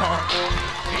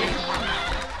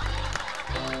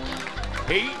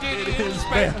he did his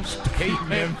best to keep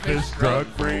Memphis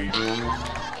drug-free.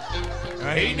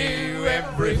 He knew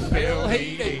every pill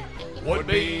he'd eat would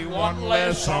be one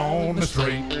less on the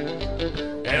street.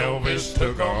 Elvis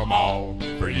took them all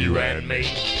for you and me.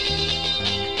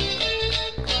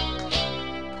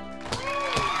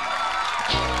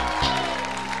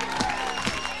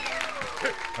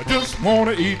 I just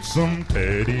want to eat some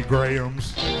Teddy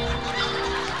Grahams. The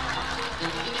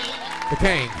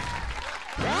King.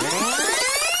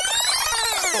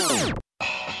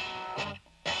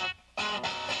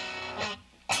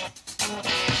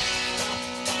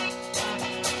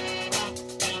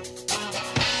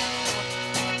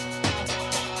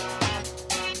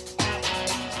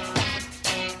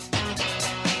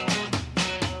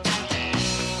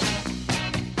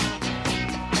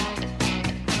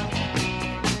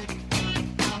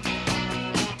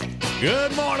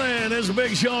 Good morning. It's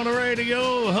Big Show on the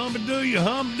radio. Hump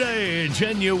Day,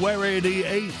 January the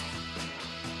 8th.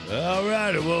 All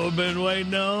right, what we've been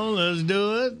waiting on. Let's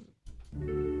do it.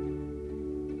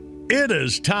 It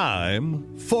is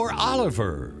time for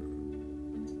Oliver.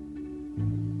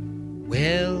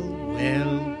 Well.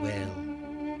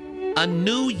 A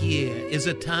new year is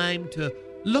a time to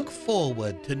look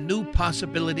forward to new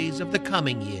possibilities of the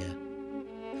coming year.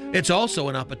 It's also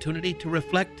an opportunity to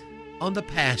reflect on the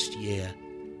past year.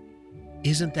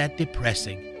 Isn't that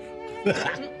depressing?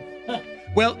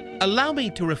 Well, allow me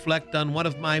to reflect on one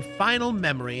of my final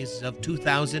memories of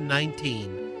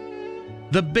 2019.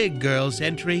 The big girl's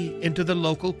entry into the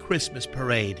local Christmas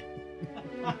parade.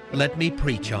 Let me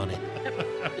preach on it.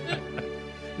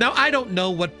 Now, I don't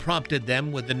know what prompted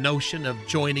them with the notion of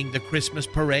joining the Christmas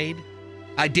parade.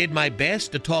 I did my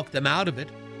best to talk them out of it,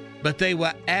 but they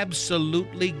were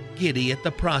absolutely giddy at the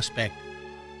prospect.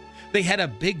 They had a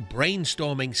big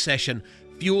brainstorming session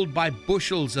fueled by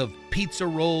bushels of pizza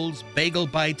rolls, bagel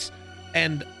bites,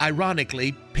 and,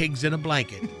 ironically, pigs in a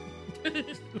blanket.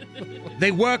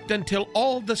 They worked until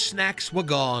all the snacks were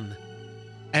gone.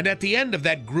 And at the end of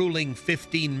that grueling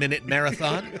 15-minute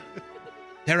marathon,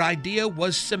 their idea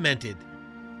was cemented.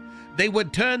 They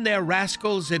would turn their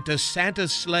rascals into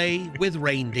Santa's sleigh with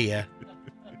reindeer.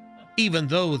 Even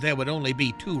though there would only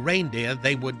be 2 reindeer,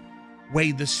 they would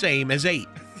weigh the same as 8,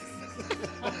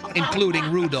 including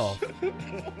Rudolph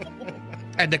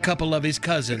and a couple of his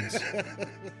cousins.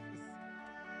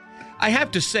 I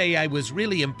have to say I was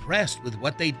really impressed with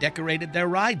what they decorated their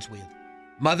rides with.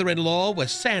 Mother-in-law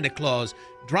was Santa Claus,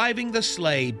 driving the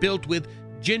sleigh built with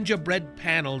gingerbread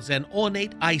panels and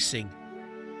ornate icing.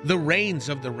 The reins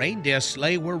of the reindeer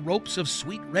sleigh were ropes of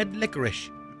sweet red licorice.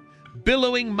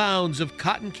 Billowing mounds of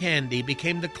cotton candy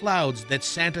became the clouds that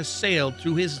Santa sailed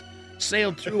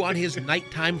through on his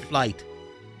nighttime flight.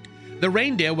 The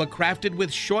reindeer were crafted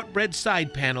with shortbread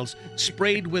side panels,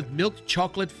 sprayed with milk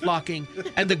chocolate flocking,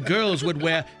 and the girls would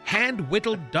wear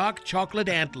hand-whittled dark chocolate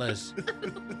antlers.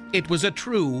 It was a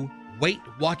true Weight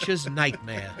Watchers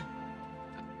nightmare.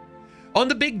 On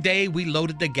the big day, we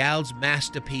loaded the gals'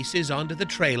 masterpieces onto the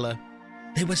trailer.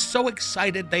 They were so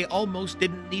excited they almost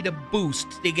didn't need a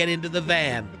boost to get into the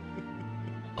van.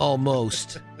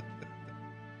 Almost.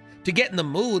 To get in the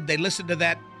mood, they listened to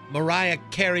that Mariah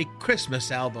Carey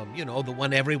Christmas album, you know, the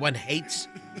one everyone hates.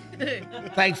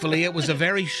 Thankfully, it was a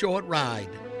very short ride.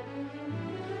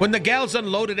 When the gals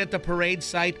unloaded at the parade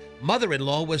site,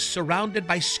 Mother-in-law was surrounded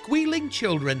by squealing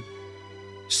children.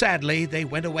 Sadly, they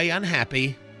went away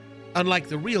unhappy. Unlike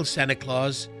the real Santa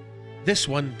Claus, this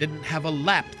one didn't have a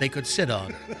lap they could sit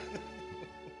on.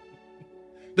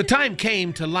 The time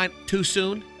came to line... Too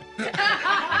soon?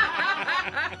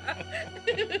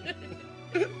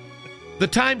 The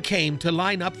time came to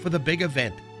line up for the big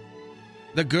event.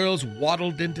 The girls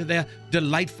waddled into their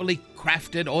delightfully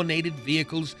crafted, ornated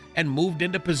vehicles and moved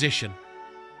into position.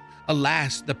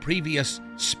 Alas, the previous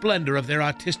splendor of their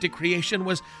artistic creation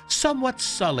was somewhat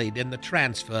sullied in the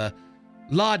transfer.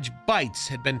 Large bites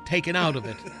had been taken out of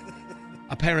it.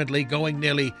 Apparently, going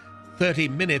nearly 30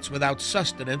 minutes without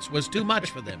sustenance was too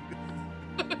much for them.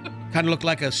 Kind of looked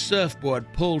like a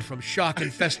surfboard pulled from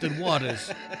shark-infested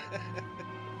waters.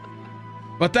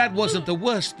 But that wasn't the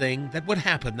worst thing that would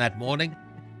happen that morning.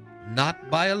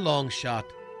 Not by a long shot.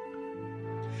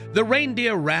 The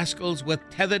reindeer rascals were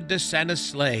tethered to Santa's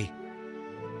sleigh.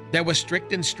 There were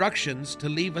strict instructions to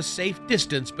leave a safe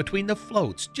distance between the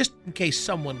floats, just in case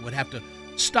someone would have to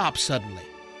stop suddenly.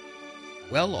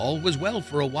 Well, all was well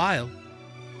for a while.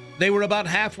 They were about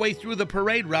halfway through the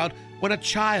parade route when a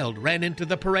child ran into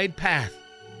the parade path.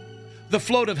 The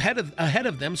float ahead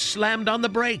of them slammed on the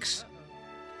brakes.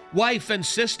 Wife and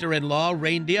sister-in-law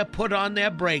reindeer put on their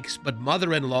brakes, but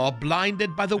mother-in-law,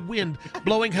 blinded by the wind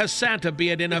blowing her Santa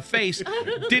beard in her face,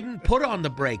 didn't put on the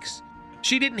brakes.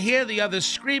 She didn't hear the others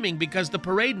screaming because the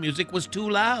parade music was too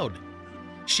loud.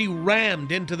 She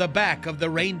rammed into the back of the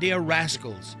reindeer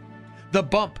rascals. The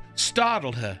bump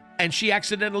startled her, and she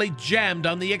accidentally jammed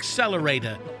on the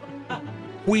accelerator.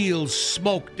 Wheels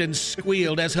smoked and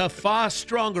squealed as her far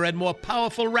stronger and more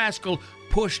powerful rascal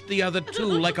pushed the other two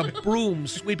like a broom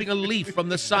sweeping a leaf from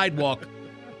the sidewalk.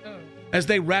 As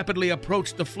they rapidly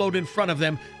approached the float in front of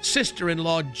them,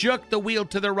 sister-in-law jerked the wheel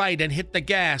to the right and hit the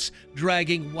gas,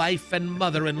 dragging wife and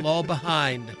mother-in-law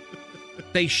behind.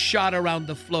 They shot around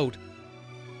the float,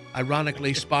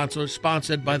 ironically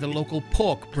sponsored by the local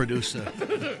pork producer,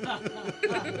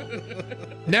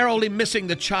 narrowly missing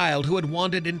the child who had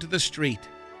wandered into the street.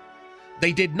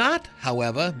 They did not,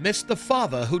 however, miss the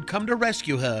father who'd come to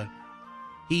rescue her.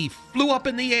 He flew up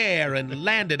in the air and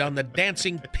landed on the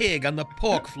dancing pig on the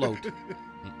pork float.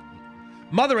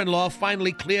 Mother-in-law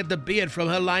finally cleared the beard from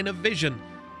her line of vision.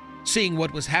 Seeing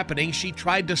what was happening, she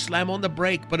tried to slam on the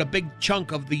brake, but a big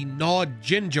chunk of the gnawed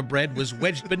gingerbread was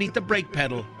wedged beneath the brake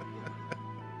pedal.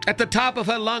 At the top of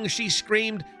her lungs, she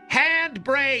screamed,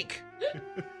 "Handbrake!"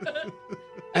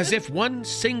 As if one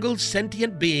single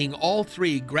sentient being, all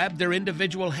three grabbed their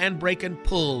individual handbrake and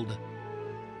pulled.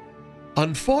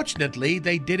 Unfortunately,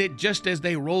 they did it just as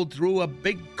they rolled through a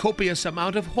big copious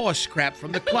amount of horse scrap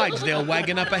from the Clydesdale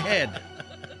wagon up ahead.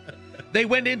 They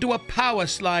went into a power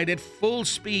slide at full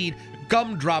speed,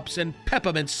 gumdrops and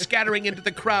peppermints scattering into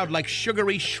the crowd like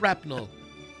sugary shrapnel.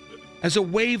 As a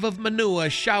wave of manure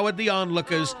showered the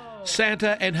onlookers,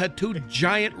 Santa and her two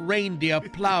giant reindeer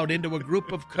plowed into a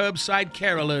group of curbside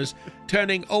carolers,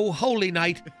 turning Oh Holy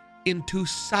Night into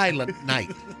Silent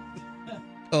Night.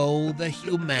 Oh, the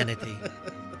humanity.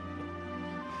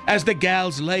 As the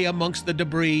gals lay amongst the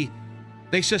debris,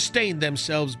 they sustained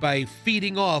themselves by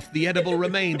feeding off the edible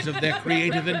remains of their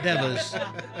creative endeavors.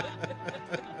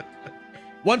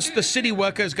 Once the city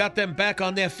workers got them back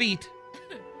on their feet,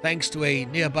 thanks to a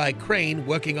nearby crane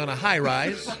working on a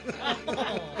high-rise,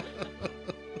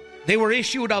 they were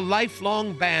issued a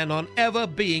lifelong ban on ever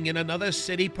being in another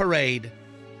city parade.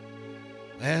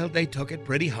 Well, they took it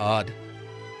pretty hard.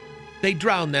 They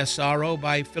drowned their sorrow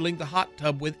by filling the hot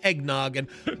tub with eggnog and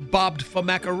bobbed for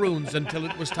macaroons until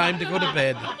it was time to go to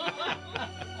bed.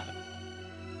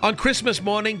 On Christmas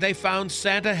morning, they found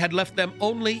Santa had left them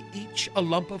only each a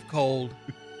lump of coal.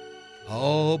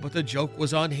 Oh, but the joke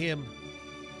was on him.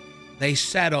 They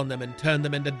sat on them and turned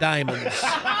them into diamonds.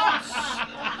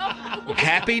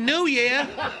 Happy New Year!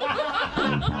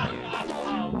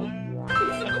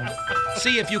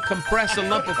 See if you compress a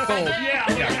lump of coal.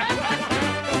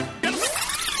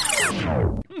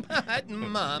 But,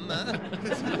 Mama,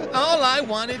 all I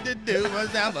wanted to do was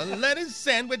have a lettuce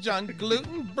sandwich on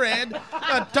gluten bread,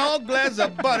 a tall glass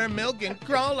of buttermilk, and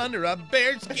crawl under a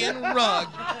bearskin rug.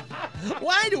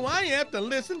 Why do I have to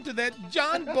listen to that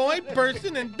John Boy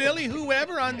person and Billy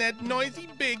whoever on that noisy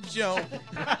big show?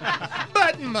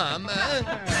 But,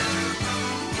 Mama...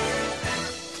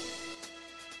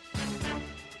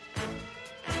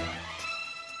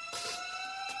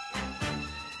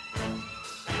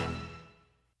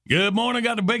 Good morning.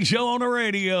 Got the big show on the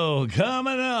radio.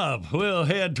 Coming up, we'll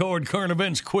head toward current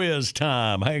events quiz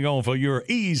time. Hang on for your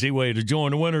easy way to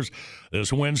join the winners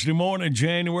this Wednesday morning,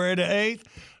 January the 8th.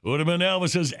 Would have been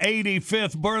Elvis's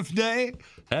 85th birthday.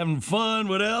 Having fun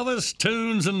with Elvis,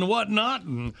 tunes and whatnot.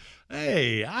 And,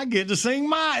 hey, I get to sing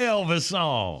my Elvis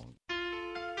song.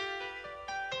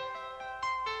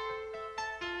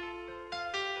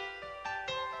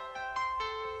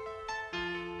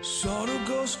 Saw the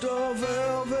ghost of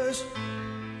Elvis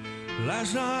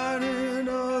last night in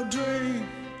a dream.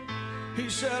 He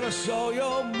said, I saw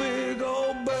your big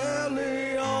old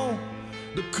belly on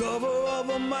the cover of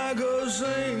a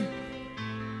magazine.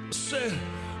 I said,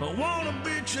 I wanna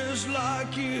be just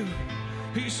like you.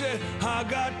 He said, I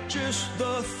got just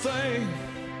the thing.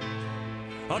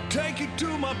 I'll take you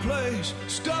to my place,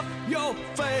 stuff your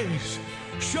face,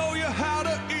 show you how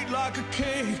to eat like a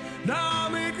king. Now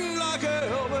I'm eating like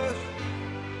Elvis,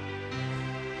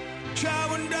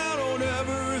 chowing down on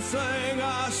everything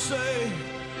I say.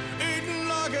 Eating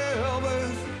like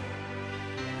Elvis,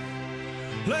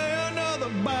 lay another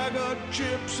bag of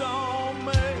chips on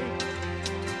me.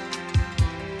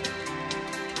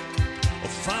 I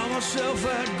found myself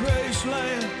at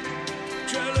Graceland,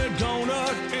 jelly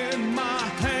donut in my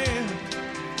hand.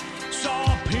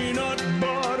 Saw peanut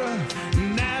butter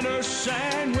natter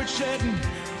sandwich sitting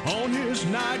on his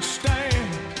nightstand.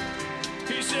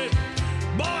 He said,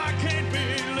 boy, I can't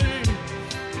believe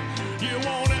you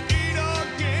wanna eat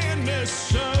again this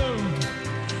soon,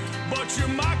 but you're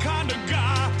my kind of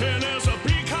guy, and there's a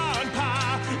pecan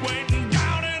pie waiting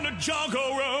down in the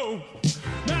jungle room.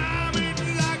 Now I'm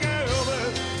eating like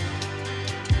Elvis,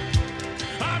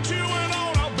 I'm chewing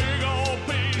on a big old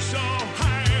piece of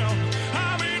ham.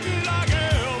 I'm eating like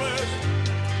Elvis,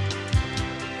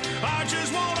 I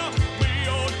just wanna be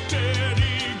your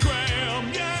Teddy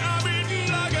Graham. Yeah, I'm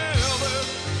eating like Elvis,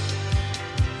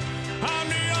 I'm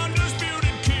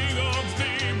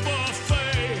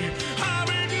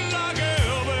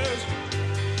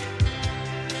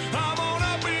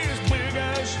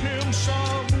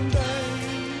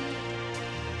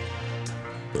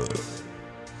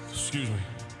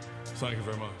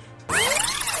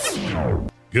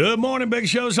Good morning, Big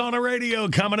Show's on the radio.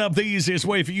 Coming up, the easiest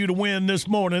way for you to win this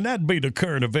morning, that'd be the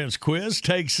current events quiz.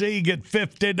 Take C, get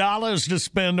 $50 to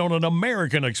spend on an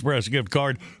American Express gift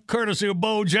card, courtesy of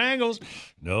Bojangles.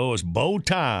 No, it's Bo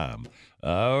time.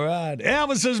 All right,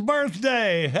 Elvis's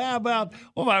birthday. How about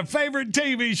one of my favorite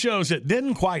TV shows that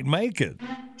didn't quite make it?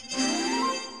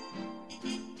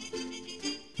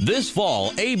 This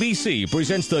fall, ABC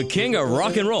presents the king of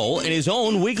rock and roll in his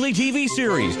own weekly TV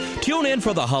series. Tune in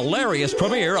for the hilarious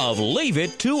premiere of Leave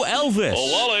It to Elvis.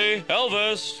 Oh, Wally,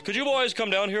 Elvis, could you boys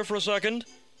come down here for a second?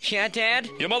 Yeah, Dad?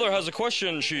 Your mother has a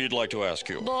question she'd like to ask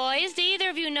you. Boys, do either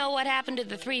of you know what happened to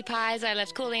the 3 pies I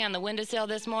left cooling on the windowsill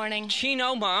this morning? Gee,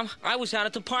 no, Mom. I was out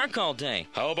at the park all day.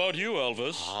 How about you,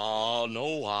 Elvis?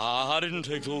 No, I didn't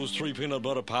take those 3 peanut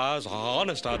butter pies.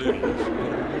 Honest, I didn't.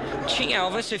 Gee,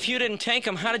 Elvis, if you didn't take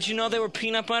them, how did you know they were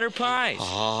peanut butter pies?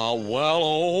 Well,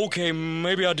 okay,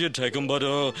 maybe I did take them, but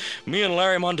me and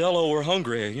Larry Mondello were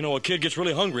hungry. You know, a kid gets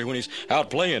really hungry when he's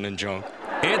out playing and junk.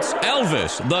 It's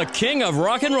Elvis, the king of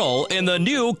rock and roll, in the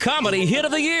new comedy hit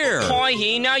of the year. Boy,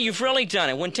 now you've really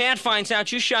done it. When Dad finds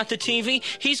out you shot the TV,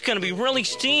 he's going to be really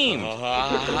steamed.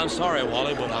 I'm sorry,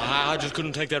 Wally, but I just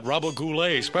couldn't take that Robert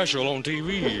Goulet special on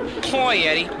TV. Boy,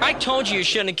 Eddie, I told you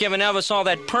shouldn't have given Elvis all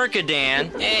that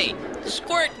Percodan. Hey,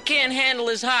 Squirt can't handle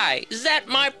his high. Is that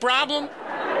my problem?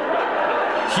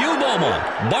 Hugh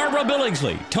Beaumont, Barbara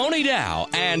Billingsley, Tony Dow,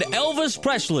 and Elvis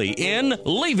Presley in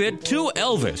Leave It to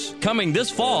Elvis, coming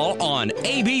this fall on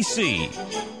ABC.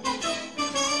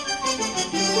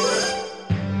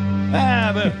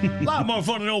 But a lot more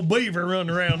fun than old Beaver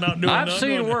running around not doing nothing. I've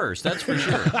seen worse, that's for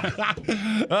sure. All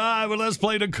right, well, let's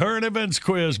play the current events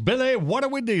quiz. Billy, what are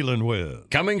we dealing with?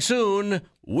 Coming soon,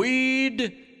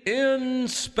 Weed in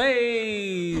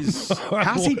Space.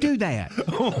 How's he do that?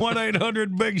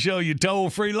 1-800-BIG-SHOW, you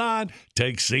toll-free line.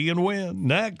 Take C and win.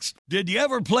 Next. Did you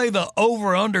ever play the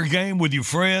over-under game with your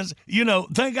friends? You know,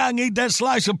 think I can eat that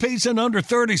slice of pizza in under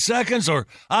 30 seconds? Or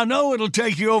I know it'll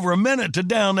take you over a minute to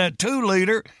down that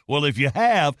 2-liter. Well, if you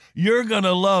have, you're going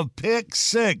to love Pick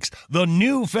 6, the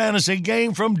new fantasy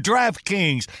game from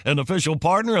DraftKings, an official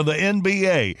partner of the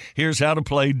NBA. Here's how to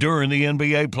play during the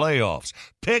NBA playoffs.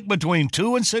 Pick between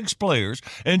 2 and 6 players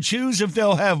and choose if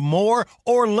they'll have more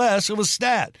or less of a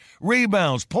stat.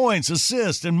 Rebounds, points,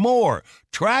 assists, and more.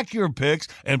 Track your picks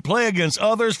and play against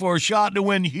others for a shot to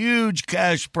win huge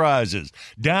cash prizes.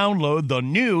 Download the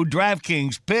new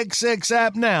DraftKings Pick 6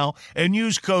 app now and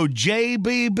use code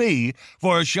JBB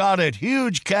for a shot at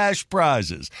huge cash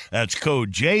prizes. That's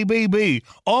code JBB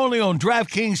only on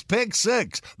DraftKings Pick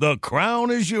 6. The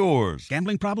crown is yours.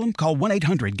 Gambling problem? Call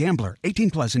 1-800-GAMBLER. 18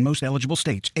 plus in most eligible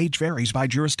states. Age varies by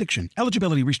jurisdiction.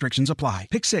 Eligibility restrictions apply.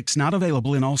 Pick 6 not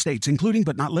available in all states, including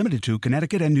but not limited to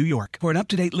Connecticut and New York. For an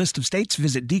up-to-date list of states,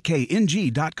 visit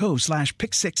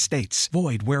dkng.co/pick6states.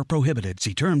 Void where prohibited.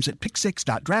 See terms at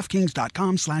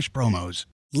pick6.draftkings.com/promos.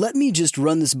 Let me just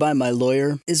run this by my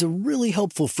lawyer is a really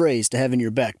helpful phrase to have in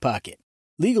your back pocket.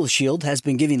 Legal Shield has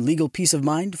been giving legal peace of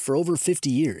mind for over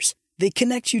 50 years. They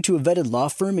connect you to a vetted law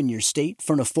firm in your state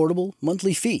for an affordable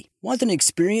monthly fee. Want an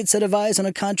experienced set of eyes on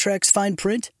a contract's fine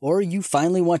print? Or you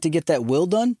finally want to get that will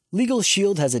done? Legal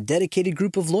Shield has a dedicated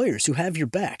group of lawyers who have your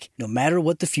back, no matter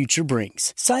what the future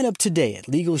brings. Sign up today at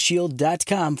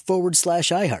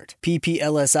LegalShield.com/iHeart.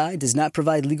 PPLSI does not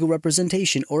provide legal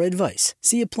representation or advice.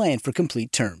 See a plan for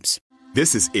complete terms.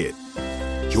 This is it.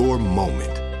 Your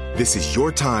moment. This is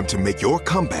your time to make your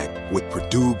comeback with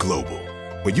Purdue Global.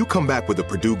 When you come back with a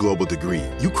Purdue Global degree,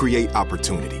 you create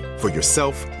opportunity for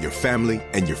yourself, your family,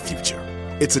 and your future.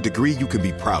 It's a degree you can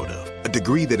be proud of, a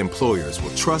degree that employers will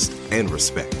trust and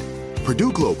respect.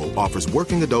 Purdue Global offers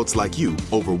working adults like you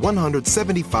over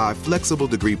 175 flexible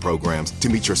degree programs to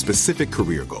meet your specific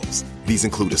career goals. These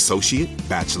include associate,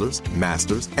 bachelor's,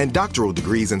 master's, and doctoral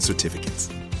degrees and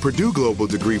certificates. Purdue Global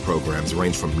degree programs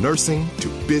range from nursing to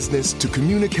business to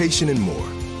communication and more.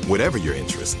 Whatever your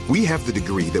interest, we have the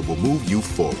degree that will move you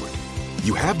forward.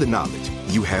 You have the knowledge,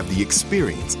 you have the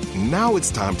experience. Now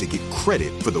it's time to get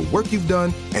credit for the work you've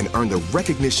done and earn the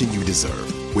recognition you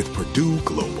deserve with Purdue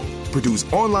Global, Purdue's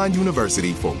online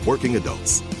university for working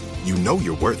adults. You know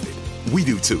you're worth it. We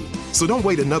do too. So don't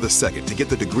wait another second to get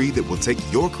the degree that will take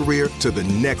your career to the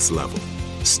next level.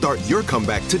 Start your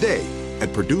comeback today at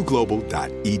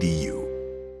purdueglobal.edu.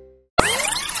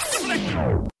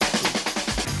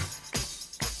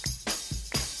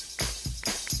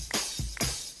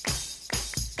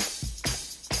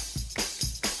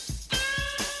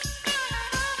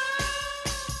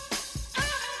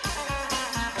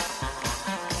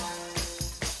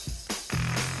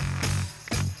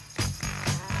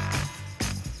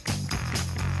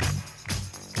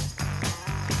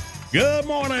 Good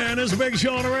morning. It's a Big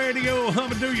Show on the radio.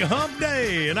 Hump Do You Hump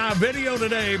Day. And our video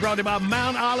today brought to you by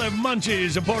Mount Olive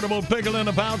Munchies, a portable pickle in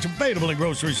a pouch available in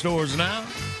grocery stores now.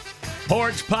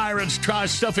 Porch Pirates try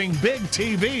stuffing big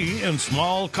TV in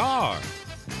small car.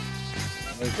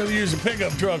 They could have used a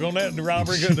pickup truck on that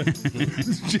robbery.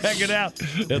 Check it out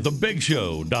at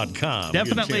thebigshow.com.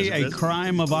 Definitely a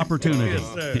crime of opportunity.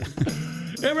 Yes, sir.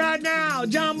 And right now,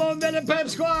 John Boy and Billy Pep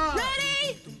Squad.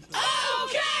 Ready?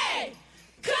 Okay!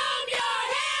 Comb your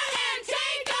hair and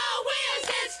take a whiz.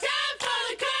 It's time for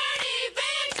the current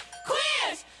events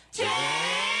quiz.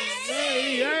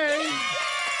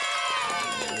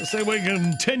 So we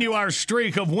continue our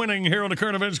streak of winning here on the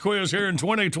Current Events Quiz here in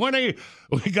 2020.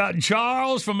 We got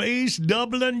Charles from East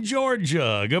Dublin,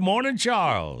 Georgia. Good morning,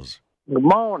 Charles. Good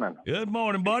morning. Good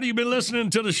morning, buddy. You been listening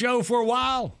to the show for a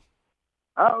while?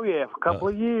 Oh, yeah, for a couple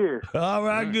of years. All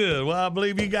right, good. Well, I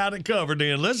believe you got it covered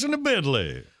then. Listen to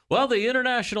Bidley. Well, the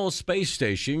International Space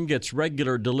Station gets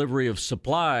regular delivery of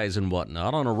supplies and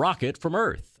whatnot on a rocket from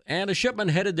Earth. And a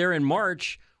shipment headed there in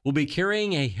March will be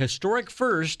carrying a historic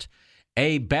first.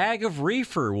 A bag of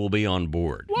reefer will be on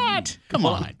board. What? Come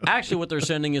on. Actually, what they're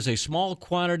sending is a small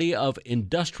quantity of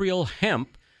industrial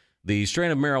hemp, the strain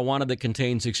of marijuana that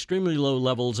contains extremely low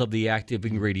levels of the active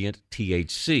ingredient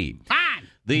THC.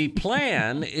 The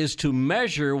plan is to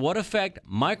measure what effect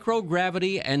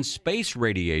microgravity and space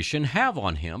radiation have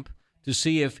on hemp to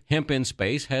see if hemp in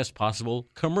space has possible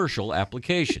commercial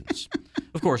applications.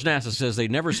 Of course, NASA says they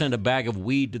never send a bag of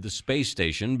weed to the space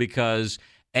station because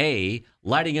A,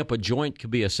 lighting up a joint could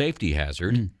be a safety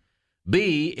hazard.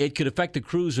 B, it could affect the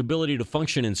crew's ability to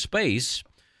function in space.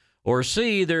 Or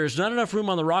C, there's not enough room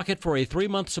on the rocket for a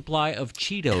 3-month supply of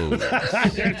Cheetos.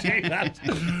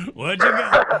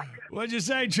 What'd you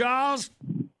say, Charles?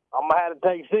 I'm going to have to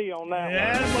take C on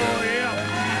that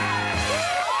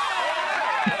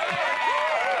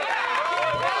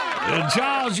one. And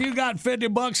Charles, you got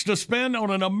 $50 to spend on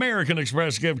an American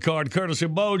Express gift card courtesy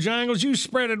of Bojangles. You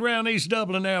spread it around East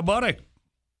Dublin there, buddy.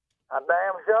 I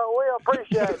damn sure will.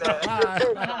 Appreciate that.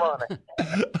 Good business money.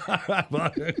 All right,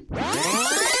 buddy.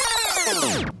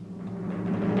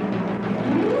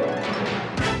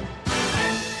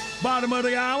 Bottom of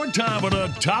the hour, time for the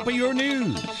top of your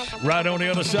news. Right on the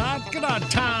other side, get our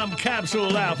time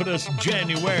capsule out for this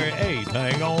January 8th.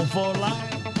 Hang on for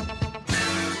life.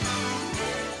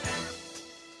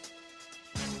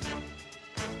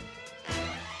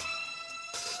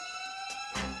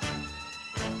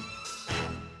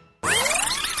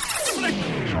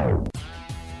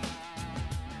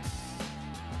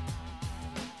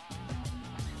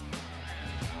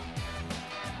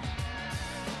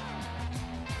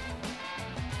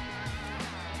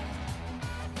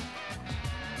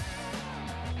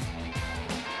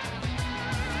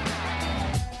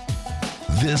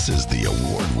 This is the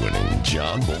award-winning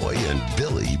John Boy and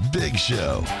Billy Big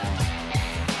Show.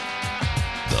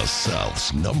 The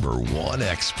South's #1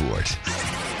 export.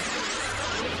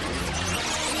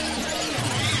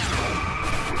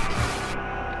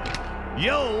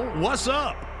 Yo, what's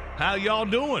up? How y'all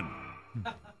doing?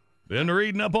 Been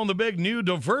reading up on the big new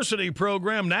diversity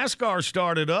program NASCAR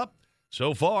started up.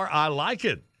 So far, I like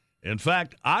it. In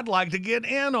fact, I'd like to get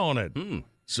in on it.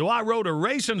 So I wrote a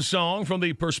racing song from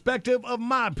the perspective of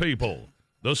my people,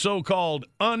 the so-called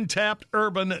untapped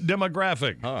urban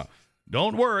demographic.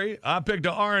 Don't worry, I picked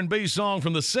an R&B song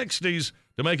from the 60s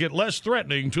to make it less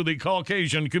threatening to the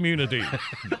Caucasian community.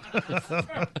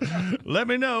 Let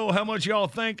me know how much y'all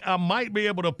think I might be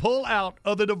able to pull out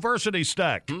of the diversity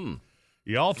stack.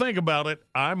 Y'all think about it.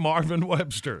 I'm Marvin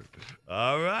Webster.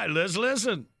 All right, let's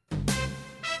listen.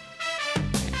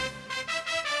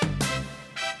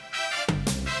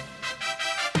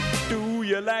 Do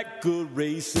you like good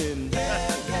racing?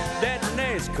 That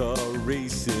NASCAR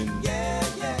racing.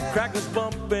 Crackers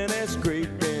bumping and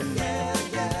scraping.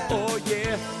 Oh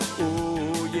yeah,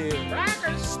 oh yeah.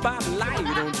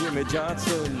 Spotlight on Jimmy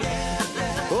Johnson.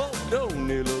 Oh, don't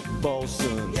he look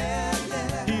bossing?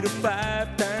 He the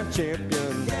 5-time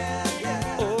champion.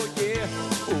 Oh yeah,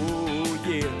 oh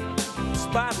yeah.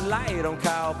 Spotlight on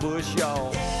Kyle Busch,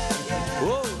 y'all.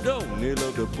 Oh, don't he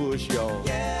love the Busch, y'all?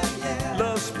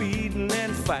 Love speeding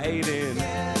and fighting.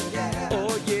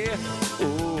 Oh yeah,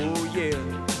 oh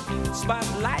yeah.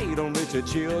 Spotlight on Richard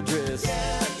Childress.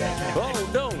 Oh,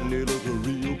 don't he look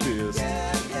real pissed?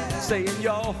 Saying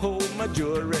y'all hold my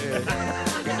jewelry.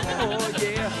 Oh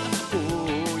yeah,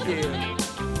 oh yeah.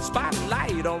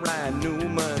 Spotlight on Ryan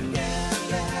Newman.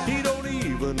 He don't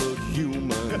even look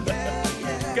human.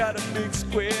 Got a big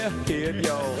square head,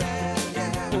 y'all.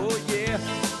 Oh yeah,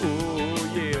 oh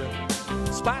yeah.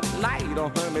 Spotlight Spotlight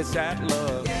on Hermit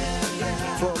Sattler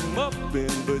from up in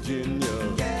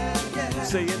Virginia,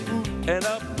 saying oot and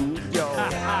up oot, y'all.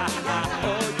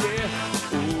 Oh yeah,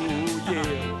 oh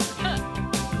yeah.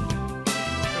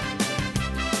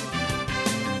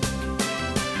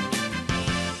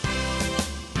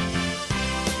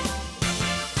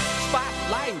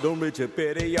 Spotlight on Richard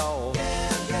Petty, y'all.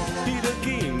 He the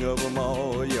king of them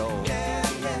all, y'all.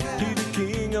 He the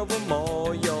king of them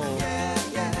all, y'all.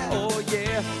 Oh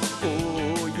yeah,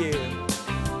 oh yeah.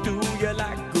 Do you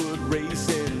like good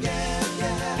racing?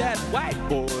 That white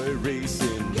boy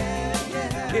racing.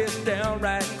 It's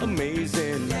downright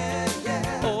amazing.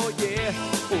 Oh yeah,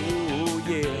 oh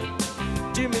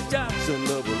yeah. Jimmy Johnson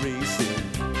love racing.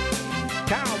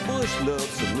 Kyle Busch loves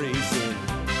some racing.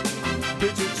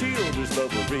 Richard Childress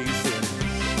love racing.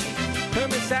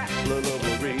 Hermit Sattler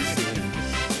love racing.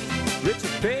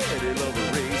 Richard Petty love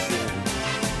racing.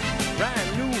 Ryan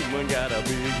Newman got a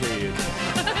big head.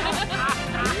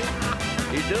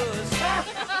 Yeah, he does.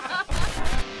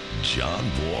 John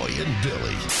Boy and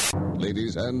Billy.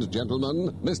 Ladies and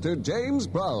gentlemen, Mr. James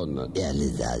Brown. Yeah,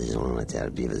 listen, I just want to tell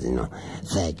people,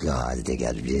 thank God they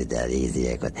got to be that easy.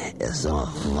 It's so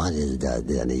funny that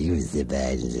they use the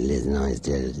back and listen on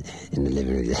instead in the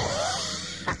living room.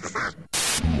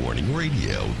 Morning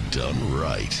radio done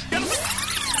right.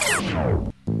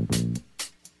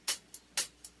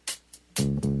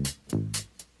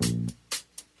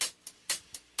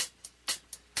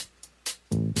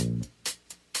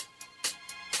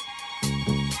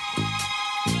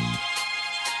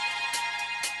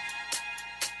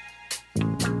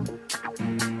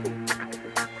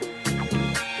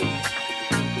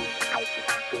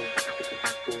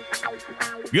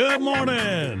 Good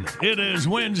morning. It is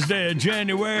Wednesday,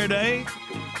 January the 8th.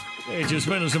 Hey, just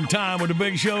spending some time with the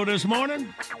Big Show this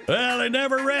morning. Well, he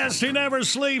never rests, he never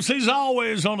sleeps, he's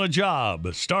always on a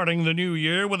job. Starting the new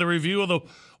year with a review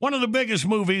of one of the biggest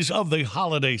movies of the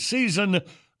holiday season.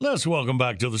 Let's welcome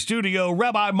back to the studio,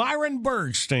 Rabbi Myron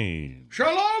Bergstein.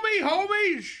 Shalomi,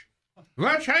 homies.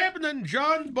 What's happening,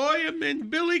 John Boyum and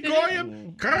Billy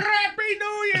Goyam? Crappy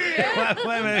New Year!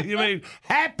 Wait a minute, you mean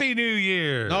Happy New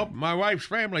Year? Nope, my wife's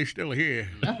family's still here.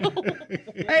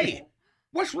 Hey,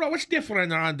 what's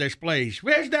different around this place?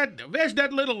 Where's that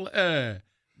little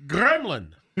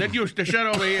gremlin that used to sit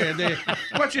over here?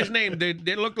 What's his name? They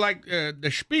look like the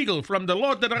Spiegel from the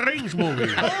Lord of the Rings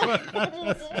movie.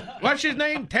 What's his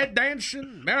name? Ted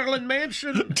Danson? Marilyn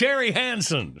Manson? Terry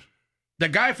Hansen. The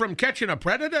guy from Catching a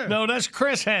Predator? No, that's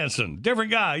Chris Hansen.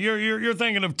 Different guy. You're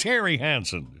thinking of Terry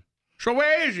Hansen. So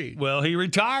where is he? Well, he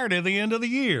retired at the end of the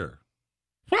year.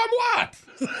 From what?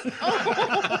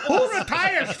 Who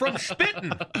retires from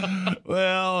spitting?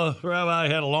 Well, Rabbi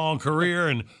had a long career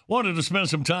and wanted to spend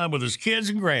some time with his kids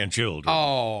and grandchildren.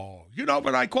 Oh, you know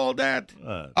what I call that?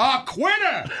 A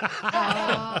quitter!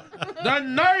 The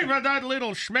nerve of that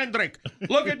little schmendrick.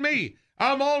 Look at me.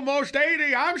 I'm almost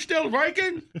 80. I'm still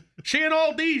working. Seeing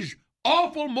all these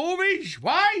awful movies.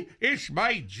 Why? It's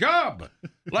my job.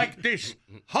 Like this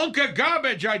hunk of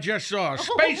garbage I just saw.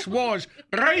 Space Wars,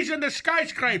 Raising the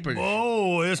Skyscrapers.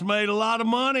 Oh, it's made a lot of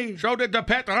money. So did the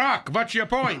Pet Rock. What's your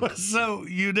point? So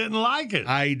you didn't like it?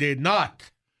 I did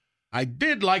not. I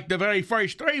did like the very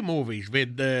first three movies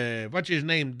with, what's his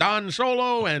name, Don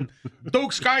Solo and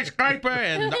Duke Skyscraper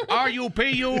and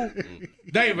RUPU.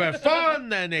 They were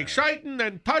fun and exciting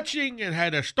and touching and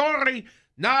had a story.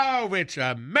 Now it's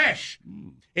a mess.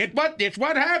 It's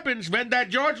what happens when that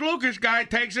George Lucas guy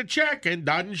takes a check and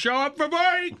doesn't show up for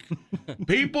work.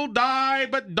 People die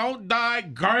but don't die.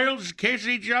 Girls kiss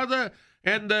each other.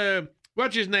 And,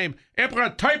 what's his name?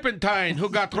 Emperor Turpentine, who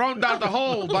got thrown down the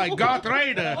hole by Darth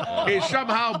Vader, is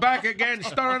somehow back again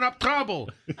stirring up trouble.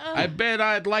 I bet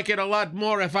I'd like it a lot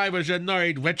more if I was a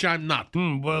nerd, which I'm not.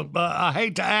 Well, I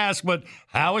hate to ask, but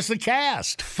how is the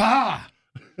cast? Far.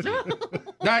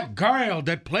 That girl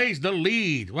that plays the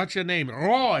lead, what's her name?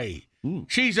 Roy.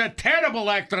 She's a terrible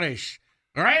actress.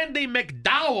 Randy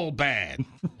McDowell bad.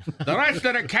 The rest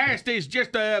of the cast is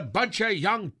just a bunch of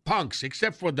young punks,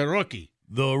 except for the rookie.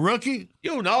 The rookie?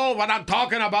 You know what I'm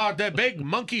talking about, the big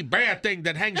monkey bear thing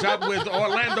that hangs out with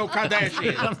Orlando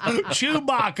Kardashian.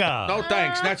 Chewbacca. No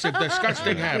thanks, that's a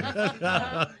disgusting habit.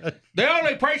 The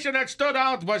only person that stood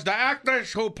out was the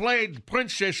actress who played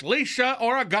Princess Lisa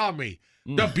Origami.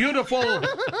 The beautiful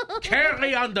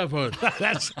Carrie Underwood.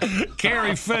 That's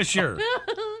Carrie Fisher.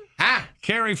 Huh?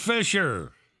 Carrie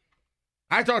Fisher.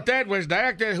 I thought that was the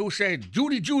actor who said,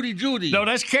 Judy, Judy, Judy. No,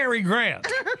 that's Cary Grant.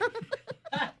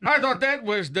 I thought that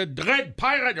was the Dread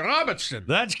Pirate Robertson.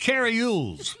 That's Carrie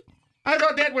Ewells. I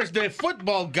thought that was the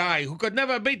football guy who could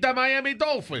never beat the Miami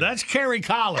Dolphins. That's Kerry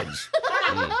Collins.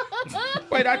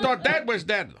 Wait, I thought that was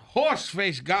that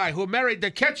horse-face guy who married the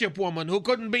ketchup woman who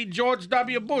couldn't beat George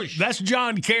W. Bush. That's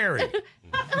John Kerry.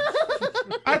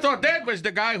 I thought that was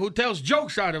the guy who tells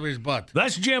jokes out of his butt.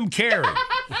 That's Jim Carrey.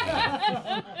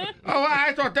 Oh,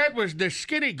 I thought that was the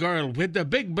skinny girl with the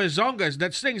big bazongas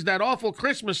that sings that awful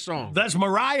Christmas song. That's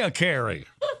Mariah Carey.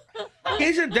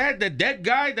 Isn't that the dead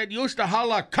guy that used to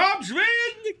holler, Cubs win!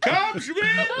 Cubs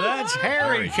win! That's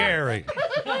Harry Carey.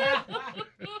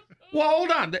 Well,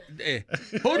 hold on.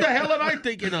 Who the hell am I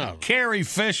thinking of? Carrie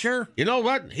Fisher. You know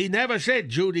what? He never said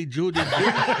Judy, Judy, Judy.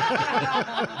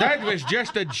 That was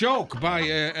just a joke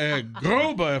by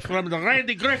Gruber from the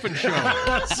Randy Griffin Show.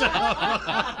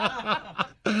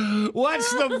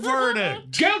 What's the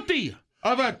verdict? Guilty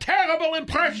of a terrible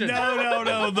impression.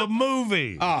 No. The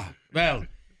movie. Ah, well.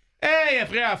 Hey,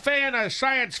 if you're a fan of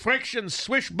science fiction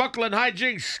swishbuckling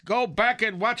hijinks, go back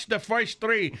and watch the first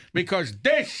 3 because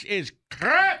this is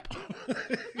crap.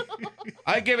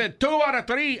 I give it 2 out of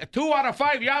 3, 2 out of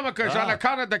 5 yarmulkes on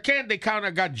account of the candy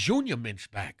counter got Junior Mints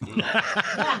back.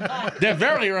 They're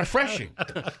very refreshing.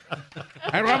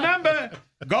 And remember,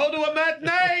 go to a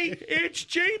matinee. It's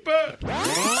cheaper.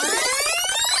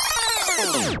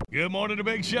 Good morning, the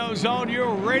Big Show's on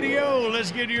your radio.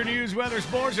 Let's get your news, weather,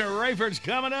 sports, and Rayford's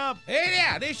coming up. Hey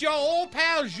there, this your old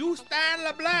pal Justin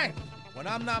LeBlanc. When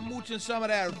I'm not mooching some of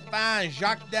that fine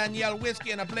Jacques Daniel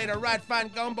whiskey and I play the right fine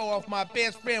gumbo off my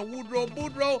best friend Woodrow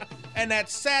Boudreaux and that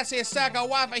sassy sack of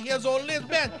wife of his old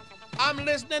Lisbeth, I'm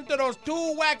listening to those 2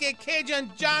 wacky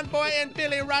Cajun John Boy and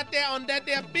Billy right there on that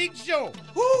there Big Show.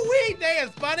 Woo-wee, they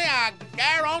is funny, I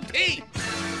guarantee.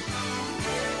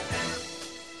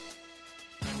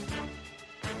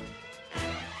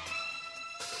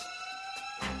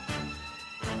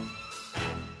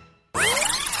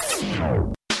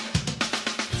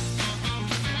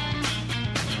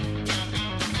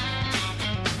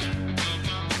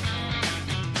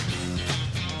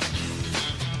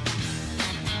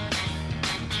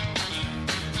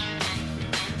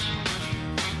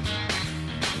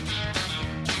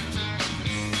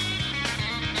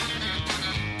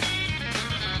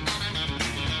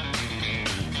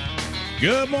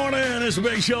 Good morning. It's a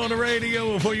Big Show on the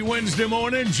radio for you Wednesday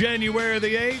morning, January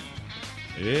the 8th.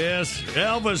 Yes,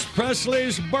 Elvis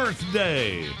Presley's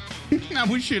birthday. Now,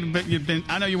 we should have been,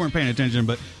 I know you weren't paying attention,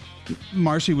 but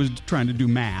Marcy was trying to do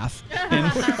math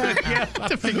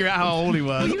to figure out how old he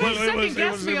was. Well, it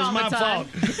was my fault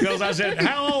because I said,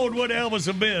 how old would Elvis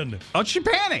have been? Oh, she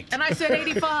panicked. And I said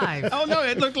 85. Oh, no,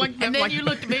 it looked like... And then you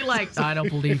looked at me like, I don't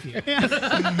believe you.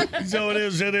 So it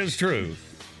is true.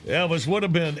 Elvis would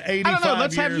have been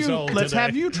 85 years old Let's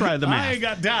have you try the math. I ain't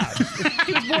got time.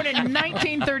 He was born in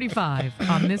 1935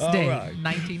 on this day, right.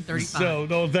 1935. So,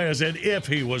 no, there's an if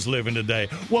he was living today.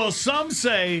 Well, some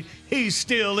say he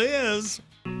still is.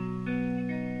 When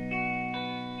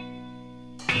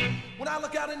I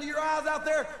look out into your eyes out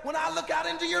there, when I look out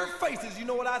into your faces, you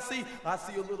know what I see? I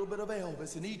see a little bit of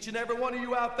Elvis in each and every one of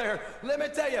you out there. Let me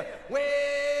tell you, well,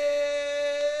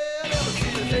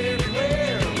 Elvis is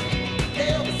everywhere.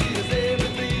 Elvis is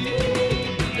everything.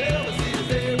 Elvis is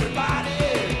everybody.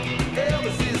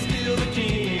 Elvis is still the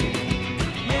king.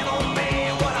 Man, oh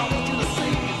man, what I want you to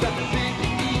see is that the big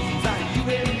easy inside you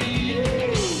and me.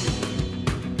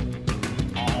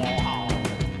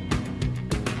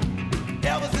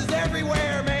 Elvis is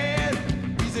everywhere, man.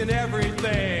 He's in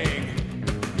everything.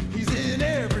 He's in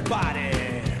everybody.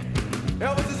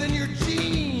 Elvis is in your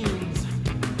jeans.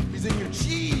 He's in your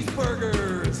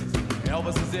cheeseburgers.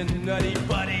 Elvis is in Nutty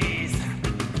Buddies.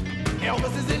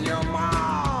 Elvis is in your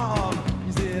mom.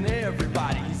 He's in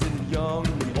everybody. He's in the young,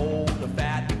 the old, the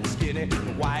fat, the skinny, the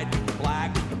white, the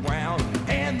black, the brown,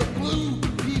 and the blue.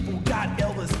 People got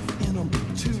Elvis in them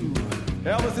too.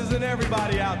 Elvis is in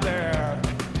everybody out there.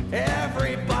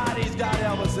 Everybody's got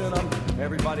Elvis in them.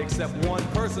 Everybody except one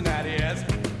person, that is.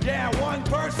 Yeah, one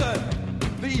person.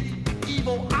 The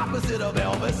evil opposite of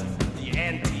Elvis. The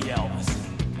anti-Elvis.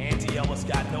 Anti-Elvis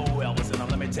got no Elvis in him,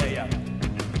 let me tell you.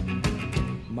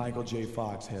 Michael J.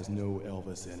 Fox has no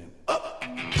Elvis in him.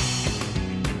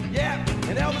 Yeah,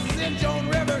 and Elvis is in Joan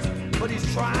Rivers, but he's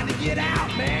trying to get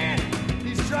out, man.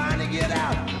 He's trying to get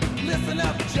out. Listen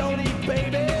up, Joni,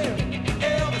 baby.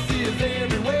 Elvis is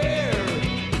everywhere.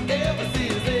 Elvis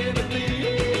is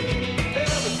everything.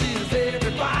 Elvis is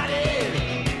everybody.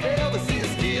 Elvis is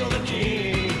still the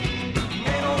king.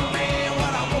 Man, oh man,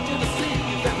 what I want you to see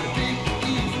is that the big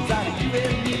ease inside of you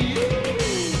and me.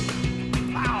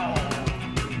 Wow.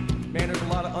 Man, there's a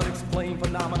lot of unexplained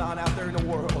phenomenon out there in the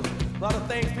world. A lot of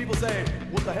things people say,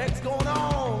 what the heck's going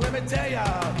on? Let me tell ya.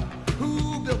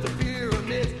 Who built the pyramid?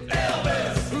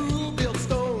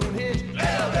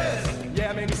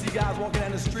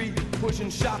 Evolution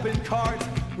shopping carts.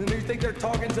 And they think they're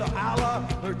talking to Allah.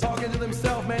 They're talking to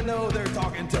themselves, man. No, they're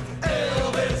talking to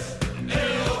Elvis.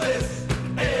 Elvis.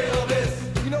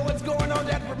 Elvis. You know what's going on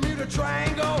at the Bermuda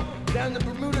Triangle? Down the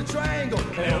Bermuda Triangle.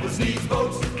 Elvis needs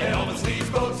boats. Elvis needs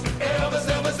boats. Elvis,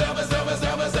 Elvis, Elvis, Elvis,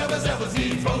 Elvis, Elvis, Elvis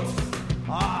needs boats.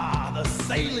 Ah, the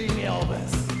sailing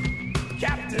Elvis.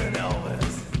 Captain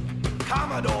Elvis.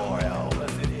 Commodore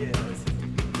Elvis it is.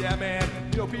 Yeah, man.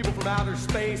 You know, people from outer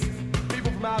space,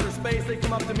 they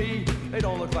come up to me. They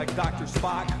don't look like Dr.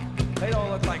 Spock. They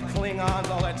don't look like Klingons,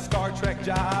 all that Star Trek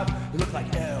job. They look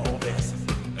like Elvis.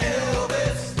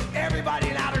 Elvis! Everybody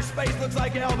in outer space looks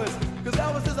like Elvis, because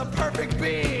Elvis is a perfect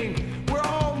being. We're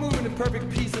all moving in perfect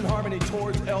peace and harmony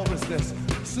towards Elvisness.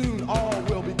 Soon all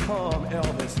will become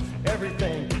Elvis.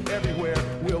 Everything, everywhere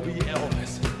will be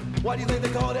Elvis. Why do you think they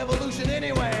call it evolution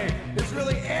anyway? It's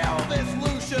really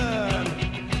Elvis-lution.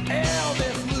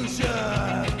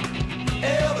 Elvis-lution.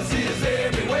 Elvis is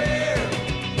everywhere.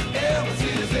 Elvis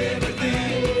is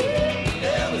everything.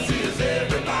 Elvis is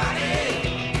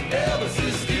everybody. Elvis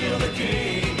is still the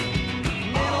king.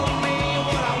 Oh man,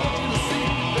 what I want you to see,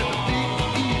 that the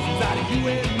big ease out of you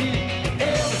and me.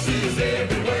 Elvis is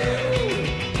everywhere.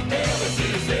 Elvis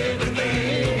is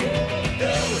everything.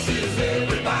 Elvis is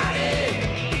everybody.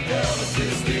 Elvis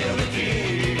is still the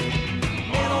king.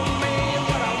 Oh man,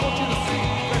 what I want you to see,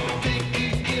 that the big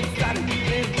ease inside of you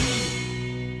and me.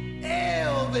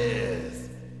 Elvis.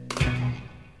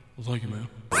 Well, thank you, man.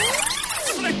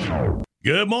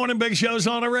 Good morning, Big Show's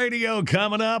on the radio.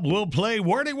 Coming up, we'll play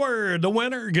Wordy Word. The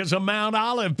winner gets a Mount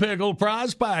Olive Pickle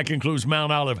prize pack. Includes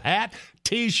Mount Olive hat,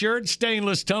 T-shirt,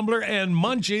 stainless tumbler, and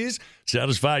Munchies.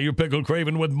 Satisfy your pickle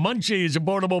craving with Munchies, a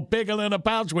portable pickle in a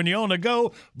pouch when you're on the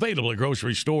go. Available at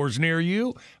grocery stores near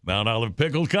you. Mount Olive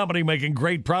Pickle Company, making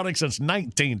great products since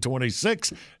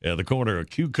 1926 at the corner of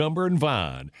Cucumber and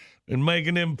Vine. And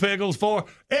making them pickles for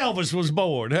Elvis was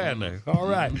born, hadn't they? All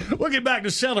right. We'll get back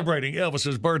to celebrating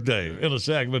Elvis's birthday in a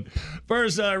second.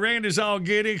 First, Randy's all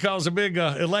giddy because a big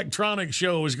electronic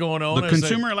show is going on. The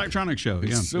Consumer Electronics Show.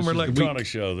 Yeah. Consumer Electronics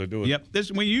Show they're doing. Yep.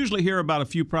 We usually hear about a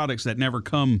few products that never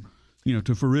come,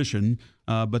 to fruition.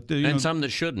 But some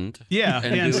that shouldn't. Yeah.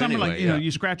 And some anyway, like,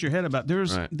 you scratch your head about.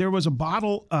 There was a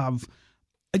bottle of...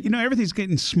 everything's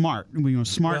getting smart.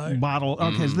 Smart Right. bottle.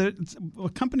 Okay, so a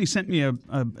company sent me a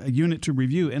unit to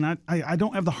review, and I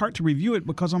don't have the heart to review it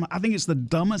because I think it's the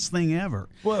dumbest thing ever.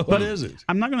 Well, what is it?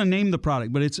 I'm not going to name the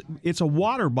product, but it's a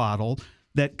water bottle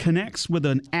that connects with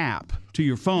an app to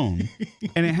your phone,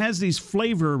 and it has these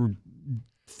flavor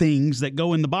things that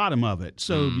go in the bottom of it.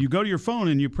 So you go to your phone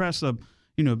and you press a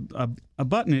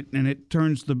button, and it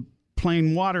turns the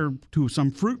plain water to some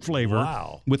fruit flavor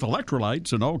with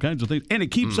electrolytes and all kinds of things, and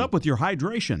it keeps up with your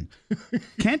hydration.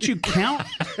 Can't you count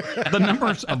the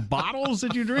numbers of bottles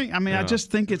that you drink? I mean, I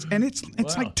just think it's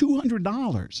like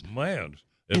 $200. Man,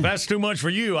 if that's too much for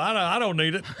you, I don't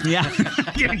need it. Yeah,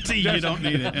 I guarantee you don't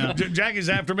need it. Yeah. Jackie's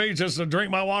after me just to drink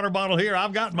my water bottle here.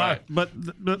 I've got my. But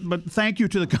thank you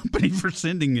to the company for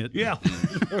sending it. Yeah.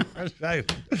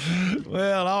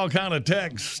 Well, all kind of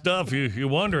tech stuff. You're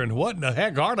wondering what in the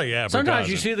heck are they advertising? Sometimes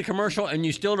you see the commercial and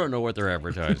you still don't know what they're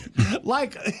advertising.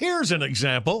 Like, here's an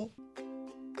example.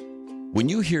 When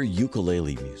you hear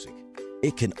ukulele music,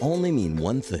 it can only mean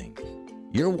one thing.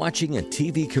 You're watching a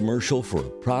TV commercial for a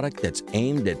product that's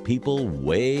aimed at people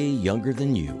way younger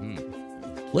than you.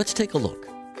 Let's take a look.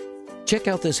 Check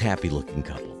out this happy-looking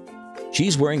couple.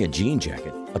 She's wearing a jean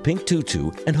jacket, a pink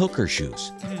tutu, and hooker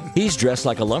shoes. He's dressed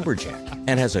like a lumberjack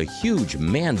and has a huge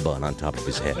man bun on top of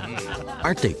his head.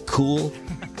 Aren't they cool?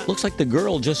 Looks like the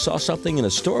girl just saw something in a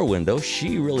store window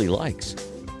she really likes.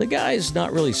 The guy's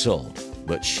not really sold,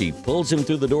 but she pulls him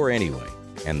through the door anyway.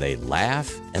 And they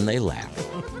laugh and they laugh.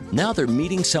 Now they're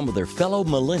meeting some of their fellow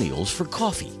millennials for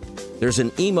coffee. There's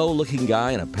an emo-looking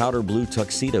guy in a powder blue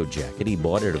tuxedo jacket he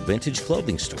bought at a vintage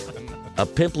clothing store. A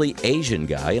pimply Asian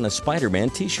guy in a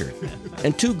Spider-Man t-shirt.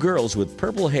 And two girls with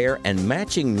purple hair and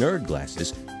matching nerd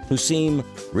glasses who seem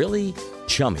really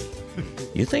chummy.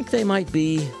 You think they might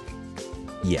be?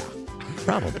 Yeah,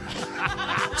 probably.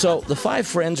 So the five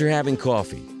friends are having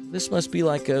coffee. This must be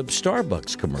like a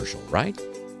Starbucks commercial, right?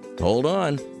 Hold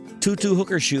on. Tutu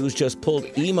hooker shoes just pulled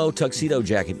emo tuxedo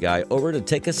jacket guy over to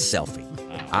take a selfie.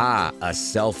 Ah, a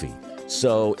selfie.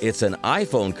 So it's an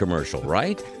iPhone commercial,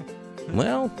 right?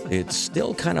 Well, it's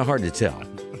still kind of hard to tell.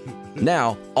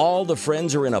 Now, all the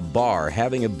friends are in a bar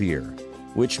having a beer,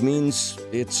 which means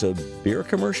it's a beer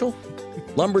commercial?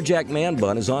 Lumberjack Man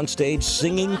Bun is on stage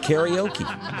singing karaoke.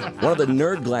 One of the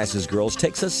nerd glasses girls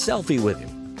takes a selfie with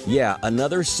him. Yeah,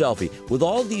 another selfie. With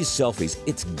all these selfies,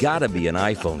 it's gotta be an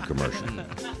iPhone commercial.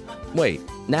 Wait,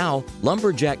 now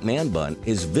Lumberjack Man Bun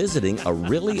is visiting a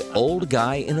really old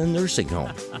guy in a nursing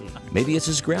home. Maybe it's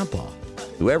his grandpa.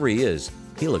 Whoever he is,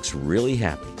 he looks really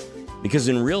happy. Because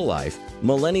in real life,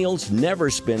 millennials never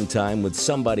spend time with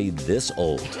somebody this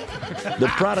old.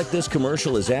 The product this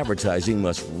commercial is advertising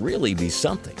must really be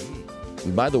something.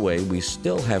 And by the way, we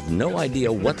still have no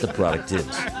idea what the product is.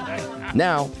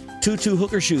 Now, Tutu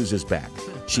Hooker Shoes is back.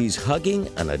 She's hugging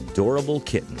an adorable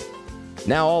kitten.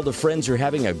 Now all the friends are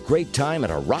having a great time at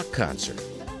a rock concert.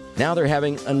 Now they're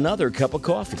having another cup of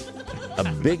coffee, a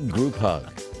big group hug,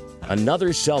 another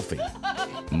selfie,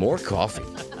 more coffee.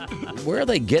 Where are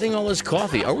they getting all this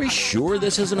coffee? Are we sure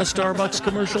this isn't a Starbucks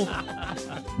commercial?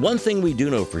 One thing we do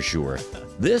know for sure,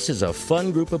 this is a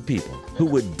fun group of people who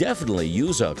would definitely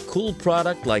use a cool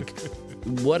product like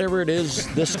whatever it is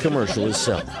this commercial is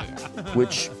selling,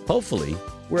 which hopefully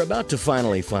we're about to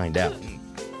finally find out.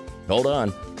 Hold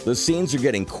on. The scenes are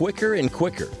getting quicker and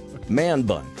quicker. Man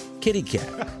bun, kitty cat,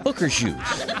 hooker shoes,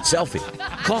 selfie,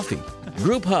 coffee,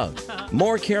 group hug,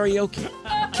 more karaoke,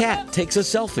 cat takes a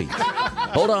selfie.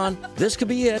 Hold on, this could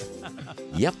be it.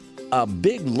 Yep, a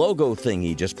big logo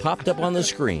thingy just popped up on the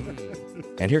screen.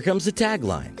 And here comes the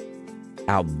tagline.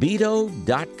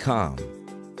 Albedo.com.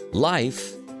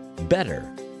 Life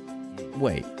better.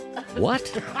 Wait, what?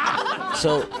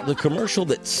 So the commercial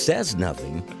that says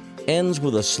nothing ends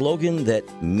with a slogan that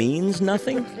means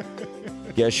nothing?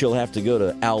 Guess you'll have to go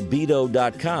to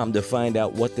albedo.com to find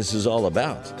out what this is all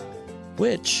about.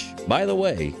 Which, by the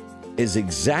way, is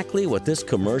exactly what this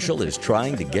commercial is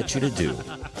trying to get you to do.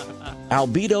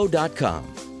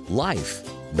 Albedo.com. Life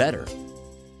better.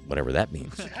 Whatever that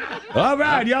means. All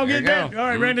right, y'all get that? All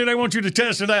right, Randy, they want you to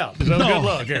test it out. So good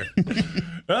luck here.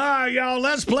 All right, y'all,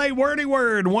 let's play Wordy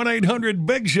Word.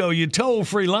 1-800-BIG-SHOW, you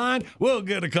toll-free line. We'll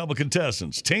get a couple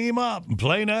contestants. Team up and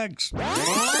play next.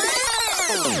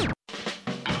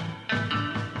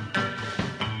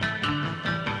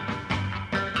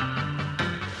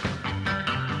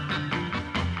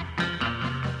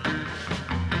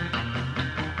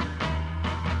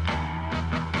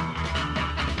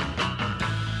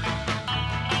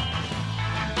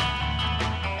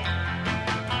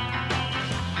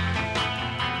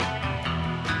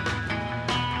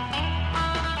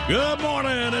 Good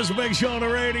morning. It's a Big Show on the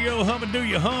radio. Hump and do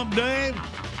your hump day.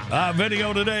 Our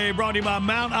video today brought to you by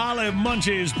Mount Olive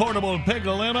Munchies Portable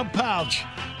Pickle in a Pouch.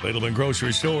 Available in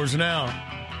grocery stores now.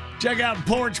 Check out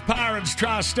Porch Pirates.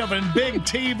 Try stuffing big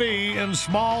TV in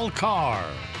small car.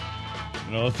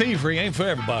 You know, thievery ain't for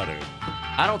everybody.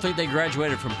 I don't think they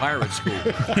graduated from pirate school.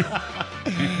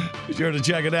 Be sure to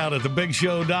check it out at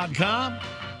thebigshow.com.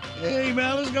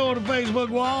 Email us, go on the Facebook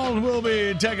wall, and we'll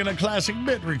be taking a classic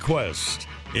bit request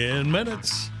in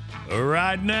minutes.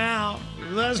 Right now,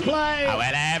 let's play. Oh,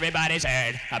 well, everybody's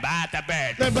heard about the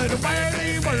bird.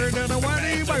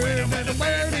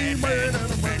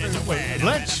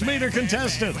 Let's meet our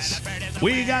contestants.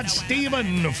 We got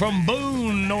Stephen from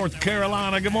Boone, North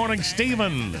Carolina. Good morning,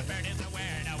 Stephen.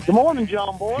 Good morning,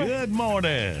 John Boy. Good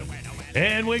morning.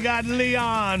 And we got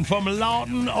Leon from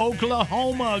Lawton,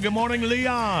 Oklahoma. Good morning,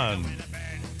 Leon.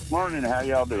 Morning. How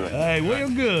y'all doing? Hey, we're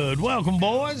good. Welcome,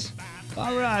 boys.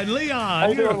 All right, Leon. How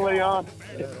you doing, Leon?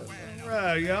 All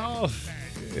right, y'all.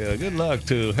 Yeah, good luck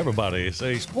to everybody. It's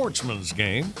a sportsman's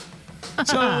game.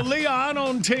 So, Leon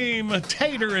on team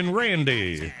Tater and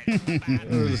Randy. See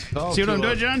what I'm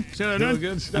doing, John? See what I'm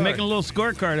doing? I'm making a little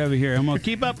scorecard over here. I'm going to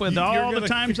keep up with all the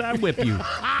times I whip you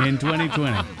in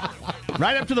 2020.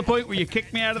 Right up to the point where you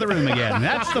kick me out of the room again.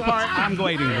 That's the part I'm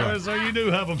waiting for. So you do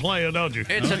have a plan, don't you?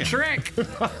 It's a trick.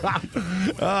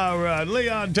 All right.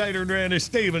 Leon, Tater, and Randy,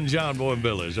 Stephen, John Boy, and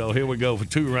Billy. So here we go for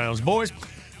 2 rounds, boys.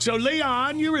 So,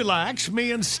 Leon, you relax.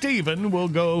 Me and Stephen will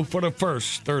go for the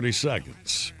first 30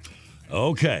 seconds.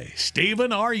 Okay.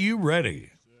 Stephen, are you ready?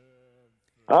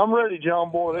 I'm ready, John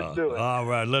Boy. Let's do it. All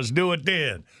right. Let's do it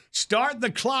then. Start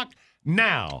the clock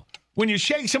now. When you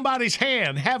shake somebody's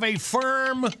hand, have a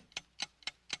firm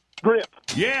grip.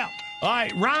 Yeah. All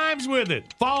right. Rhymes with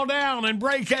it. Fall down and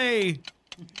break a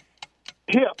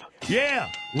hip.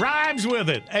 Yeah. Rhymes with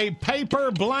it. A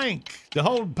paper blank to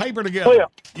hold paper together. Flip.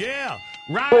 Yeah.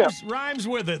 Rhymes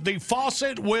with it. The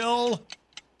faucet will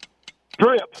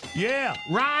drip. Yeah.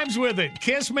 Rhymes with it.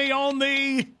 Kiss me on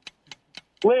the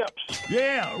lips.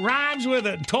 Yeah. Rhymes with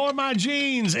it. Tore my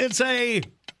jeans. It's a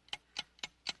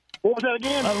What was that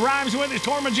again? Rhymes with it.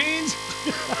 Tore my jeans.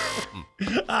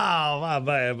 Oh, my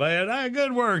bad, man.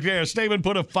 Good work there. Steven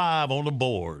put a 5 on the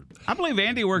board. I believe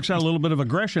Andy works out a little bit of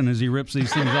aggression as he rips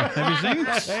these things off. Have you seen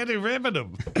this? Andy ripping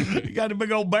them. You got the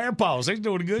big old bear paws. He's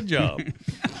doing a good job.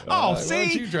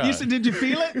 See? You said, did you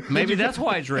feel it? Maybe that's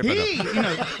why he's ripping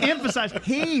them. Emphasize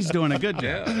he's doing a good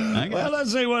job. Well,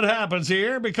 let's see what happens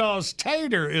here because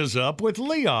Tater is up with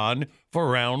Leon for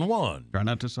round 1. Try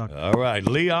not to suck. All right,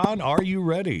 Leon, are you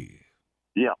ready?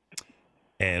 Yeah.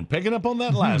 And picking up on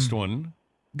that last one,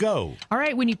 go. All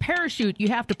right, when you parachute, you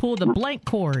have to pull the blank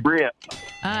cord. Rip.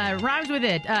 Rhymes with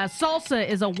it. Salsa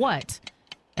is a what?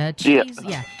 Cheese?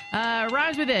 Yeah.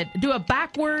 Rhymes with it. Do a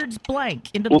backwards blank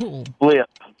into the pool. Flip.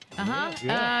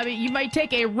 Uh-huh. You might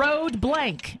take a road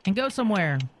blank and go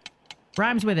somewhere.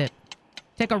 Rhymes with it.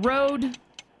 Take a road.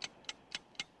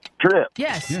 Trip.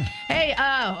 Yes. Yeah. Hey,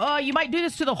 you might do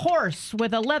this to the horse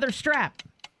with a leather strap.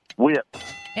 Whip.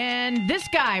 And this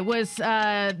guy was he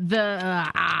had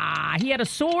a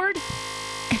sword.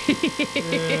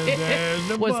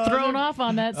 Was thrown off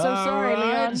on that. So sorry,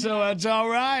 Leon. So that's all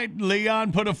right.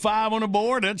 Leon put a 5 on the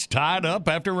board. It's tied up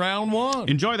after round 1.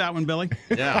 Enjoy that one, Billy.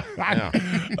 Yeah.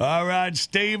 All right,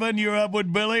 Steven, you're up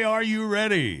with Billy. Are you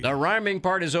ready? The rhyming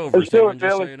part is over, Let's do Steven, it,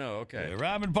 just so Billy. you know. Okay. The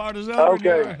rhyming part is over.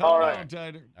 Okay, all Hold right. on,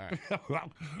 Tater.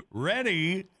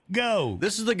 Ready, go.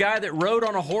 This is the guy that rode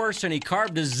on a horse and he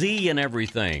carved a Z and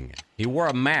everything. He wore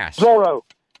a mask. Zorro.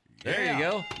 There you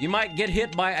go. You might get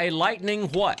hit by a lightning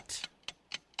what?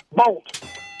 Bolt.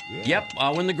 Yep.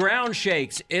 When the ground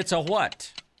shakes, it's a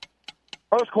what?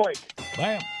 Earthquake.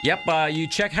 Bam. Yep. You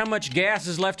check how much gas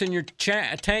is left in your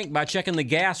tank by checking the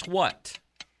gas what?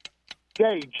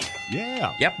 Gauge.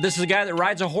 Yeah. Yep. This is a guy that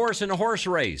rides a horse in a horse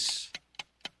race.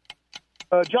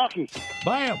 Jockey.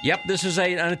 Bam. Yep. This is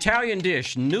an Italian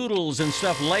dish, noodles and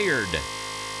stuff layered.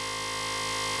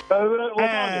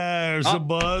 There's the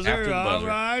buzzer. after the buzzer. All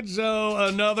right, so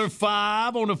another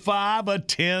 5 on a 5, a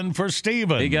 10 for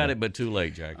Steven. He got it, but too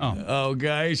late, Jack.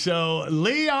 Okay, so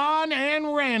Leon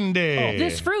and Randy.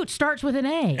 This fruit starts with an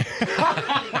A.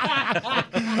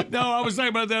 No, I was thinking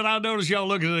about that. I noticed y'all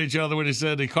looking at each other when he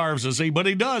said he carves a Z, but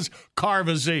he does carve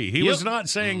a Z. He was not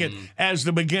saying it as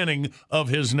the beginning of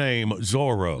his name,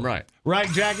 Zorro. Right. Right,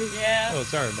 Jackie? Yeah. Oh,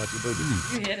 sorry about your booty.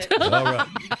 You hit it. All right.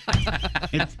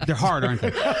 They're hard, aren't they?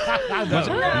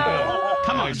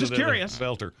 Come on, Nice just with it, curious.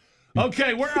 Belter.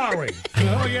 Okay, where are we?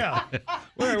 Oh, yeah.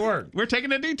 Where were We're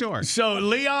taking a detour. So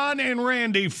Leon and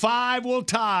Randy, 5 will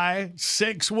tie,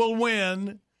 6 will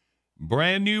win.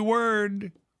 Brand new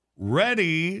word.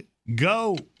 Ready,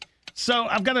 go. So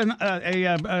I've got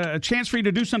a chance for you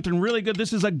to do something really good.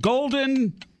 This is a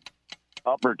golden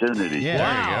opportunity. Yeah.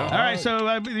 Wow. There you go. All right,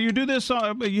 so you do this.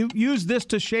 You use this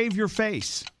to shave your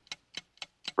face.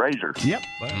 Razor. Yep.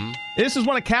 This is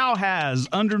what a cow has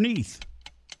underneath.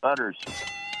 Udders.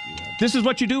 This is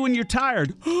what you do when you're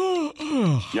tired.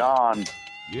 Yawn.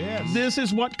 Yes. This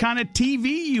is what kind of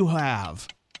TV you have.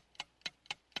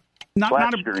 Not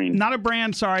Flat a screen. not a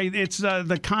brand. Sorry, it's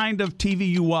the kind of TV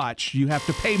you watch. You have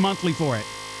to pay monthly for it.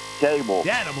 Cable.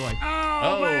 Yeah, boy.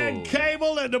 Oh, man,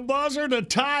 cable at the buzzer to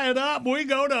tie it up. We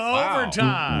go to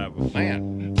overtime.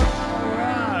 Man. All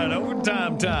right,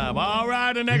 overtime time. All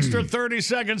right, an extra 30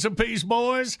 seconds apiece,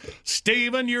 boys.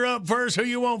 Steven, you're up first. Who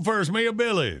you want first, me or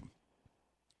Billy?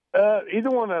 Either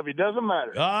one of you. Doesn't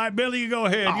matter. All right, Billy, you go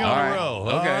ahead. You're All on right. a roll.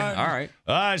 Okay, All all right.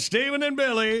 All right, Steven and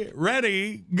Billy,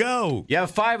 ready, go. You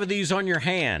have 5 of these on your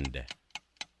hand.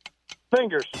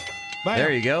 Fingers. Bam.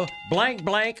 There you go. Blank,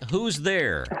 blank, who's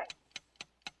there?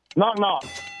 Knock, knock.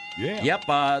 Yeah.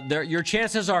 Yep, your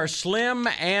chances are slim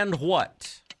and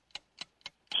what?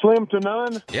 Slim to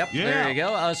none. Yep, Yeah. there you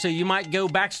go. So you might go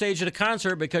backstage at a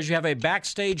concert because you have a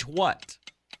backstage what?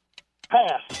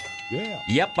 Pass. Yeah.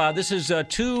 Yep, this is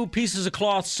 2 pieces of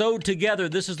cloth sewed together.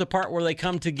 This is the part where they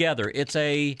come together. It's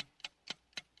a...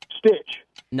 Stitch.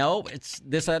 No, it's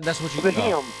this. That's what you... The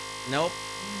hem. Nope.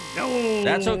 No.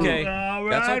 That's okay. All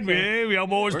That's right, okay. babe. Y'all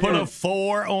boys We're put good. a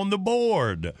 4 on the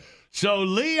board. So,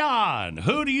 Leon,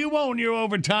 who do you want in your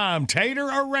overtime, Tater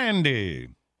or Randy?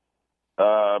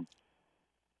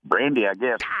 Brandy, I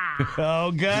guess.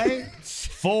 Okay.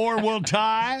 4 will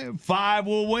tie, 5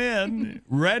 will win.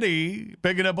 Ready,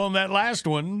 picking up on that last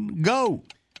one, go.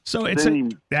 So it's Theme.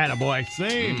 boy.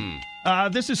 Theme.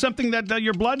 This is something that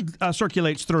your blood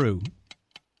circulates through.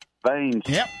 Veins.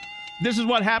 Yep. This is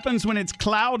what happens when it's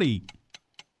cloudy.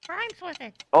 Rhymes with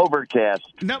it. Overcast.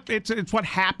 Nope, it's what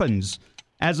happens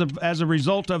as a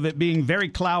result of it being very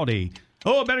cloudy.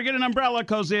 Oh, I better get an umbrella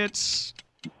because it's...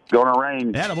 Gonna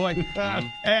rain.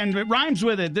 Attaboy. And it rhymes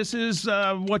with it. This is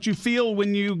what you feel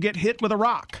when you get hit with a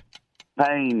rock.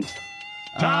 Pain.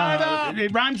 Tied up.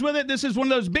 It rhymes with it. This is one of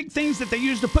those big things that they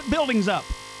use to put buildings up.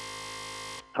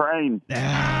 Crane.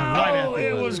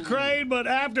 It was Crane, but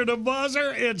after the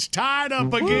buzzer, it's tied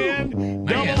up again.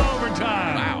 Double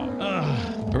overtime.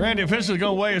 Wow. Randy, if this is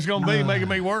going the way it's going to be, making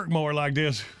me work more like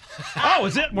this. Oh,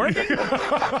 is it working?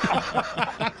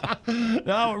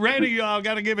 No, Randy, I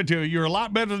got to give it to you. You're a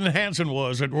lot better than Hanson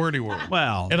was at Wordy World.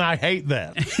 Well. And I hate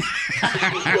that.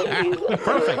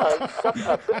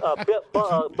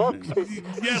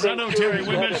 Yes, I know, Terry.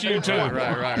 We miss you, too.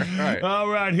 Right. All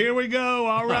right, here we go.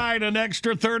 All right, an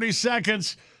extra 30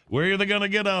 seconds. We're either going to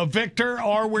get a victor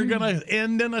or we're going to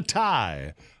end in a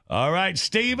tie. All right,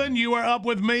 Steven, you are up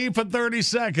with me for 30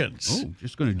 seconds. Oh,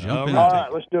 just going to jump in. All right,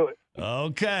 let's do it.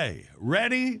 Okay,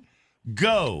 ready,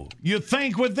 go. You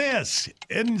think with this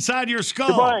inside your skull.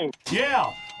 The brain.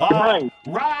 Yeah. The brain.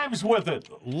 Rhymes with it.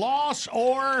 Loss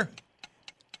or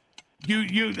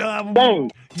you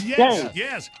Dang. Yes, Dang.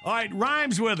 yes. All right,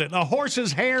 rhymes with it. A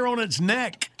horse's hair on its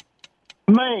neck.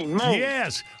 Mane.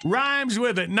 Yes, rhymes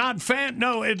with it. Not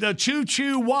it's a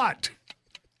choo-choo what?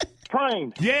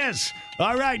 Train. Yes.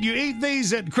 All right, you eat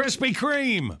these at Krispy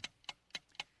Kreme.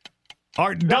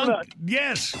 Or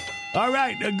yes. All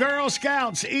right, the Girl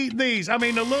Scouts eat these. I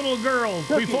mean, the little girl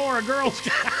before a Girl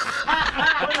Scout.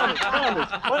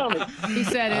 He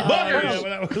said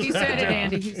it. He said it,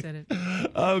 Andy. He said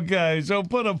it. Okay, so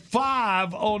put a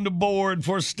 5 on the board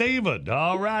for Steven.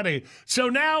 All righty. So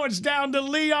now it's down to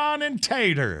Leon and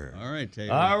Tater. All right,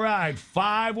 Tater. All right,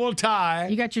 5 will tie.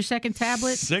 You got your second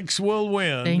tablet? 6 will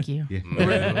win. Thank you.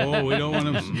 Oh, we don't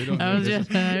want to.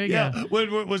 There you go.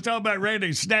 We was talking about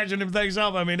Randy snatching them things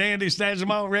off. I mean, Andy snatched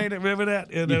them off. Randy, remember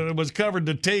that? And it was covered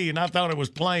to T, and I thought it was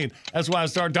plain. That's why I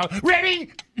started talking.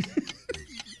 Ready?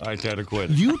 All right, Tater, quit.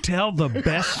 You tell the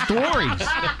best stories.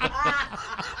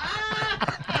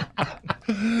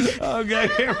 Okay,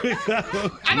 here we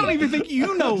go. I don't even think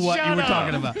you know what you were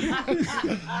talking about.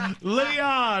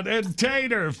 Leon and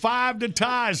Tater, 5 to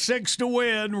tie, 6 to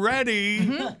win.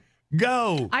 Ready?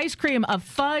 Go. Ice cream, a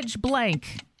fudge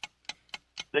blank.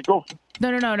 Nickel.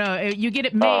 No. You get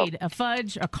it made. A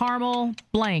fudge, a caramel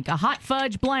blank. A hot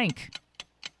fudge blank.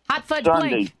 Hot fudge Sunday.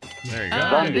 blank. There you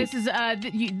go.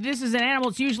 This is an animal.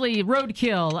 It's usually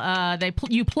roadkill.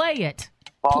 You play it.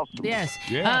 Awesome. Yes.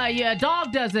 Yeah. A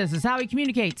dog does this. It's how he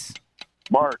communicates.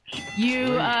 March. You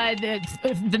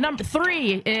the number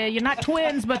 3. You're not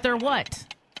twins, but they're what?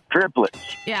 Triplets.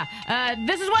 Yeah.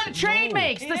 This is what a train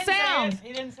makes. The sound.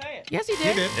 He didn't say it. Yes, he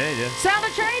did. Yeah, he did. Sound a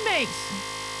train makes.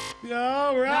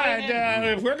 All right.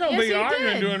 If we're going to Yes, be he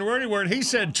arguing did. doing wordy word, he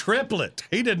said triplet.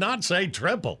 He did not say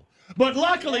triple. But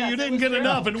luckily, you didn't get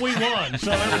enough, and we won.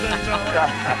 So everything's all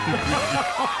right.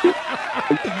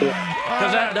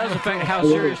 Because that does affect how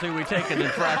seriously we take an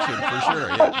infraction, for sure.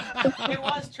 Yeah. It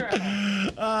was true.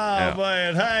 Oh,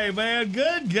 man. Hey, man,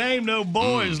 good game, though,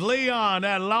 boys. Leon,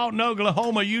 at Lawton,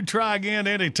 Oklahoma, you try again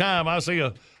anytime. I see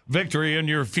a victory in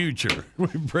your future. We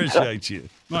appreciate you.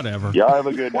 Whatever. Y'all have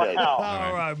a good day.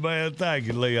 All right, man. Thank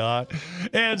you, Leon.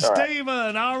 And All right.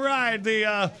 Steven, all right.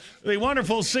 The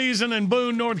wonderful season in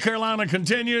Boone, North Carolina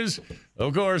continues.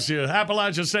 Of course, your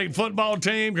Appalachian State football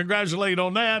team, congratulate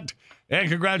on that. And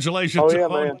congratulations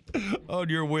on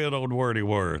your win on Wordy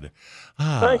Word.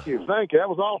 Thank you. That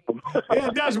was awesome.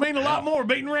 It does mean a lot more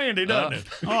beating Randy, doesn't it?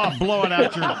 Oh, blow it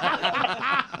out your...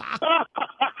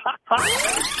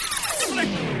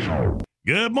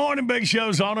 Good morning, Big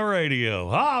Show's on the radio.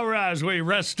 All right, as we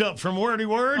rest up from Wordy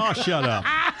Word. Oh, shut up.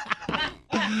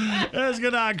 Let's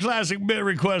get our classic bit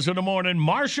request of the morning.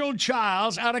 Marshall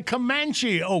Childs out of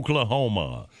Comanche,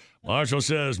 Oklahoma. Marshall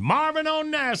says, Marvin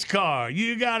on NASCAR.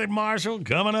 You got it, Marshall.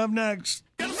 Coming up next.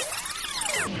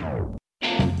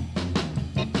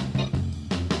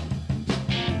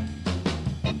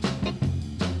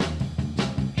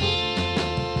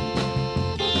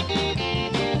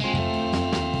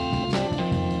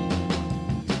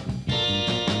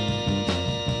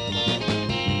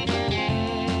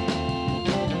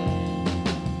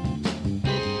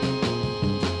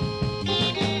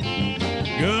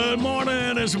 Good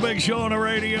morning. It's a Big Show on the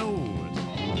radio.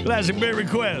 Classic bit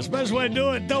request. Best way to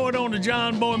do it, throw it on the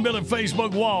John Boy and Billy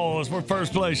Facebook walls for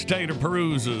first place Tater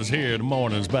peruses here in the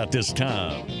mornings about this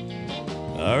time.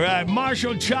 All right,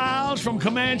 Marshall Childs from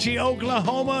Comanche,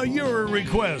 Oklahoma, your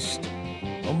request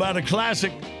about a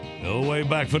classic. No way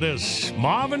back for this.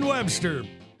 Marvin Webster.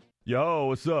 Yo,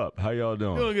 what's up? How y'all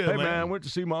doing? Doing good, hey, man. I went to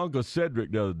see my Uncle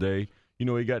Cedric the other day. You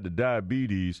know, he got the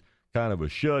diabetes, kind of a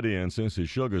shut-in since his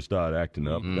sugar started acting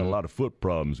up. Got a lot of foot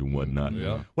problems and whatnot.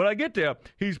 Yeah. When I get there,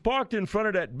 he's parked in front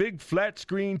of that big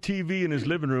flat-screen TV in his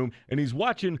living room, and he's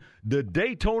watching the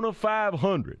Daytona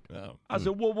 500. I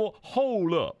said, well,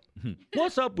 hold up.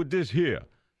 What's up with this here?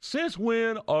 Since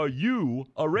when are you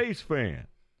a race fan?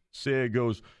 Said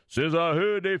goes, says I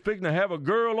heard they fixing to have a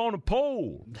girl on the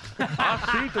pole.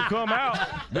 I seen her come out.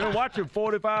 Been watching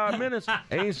 45 minutes.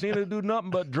 Ain't seen her do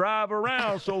nothing but drive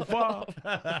around so far.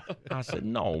 I said,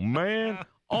 no, man.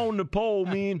 On the pole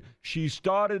mean she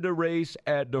started the race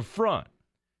at the front.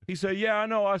 He said, yeah, I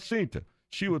know. I seen her.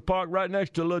 She was parked right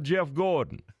next to little Jeff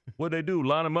Gordon. What'd they do,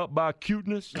 line him up by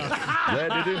cuteness?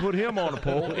 Glad they didn't put him on the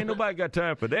pole. Ain't nobody got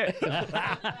time for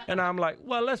that. And I'm like,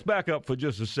 well, let's back up for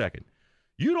just a second.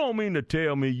 You don't mean to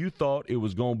tell me you thought it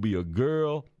was going to be a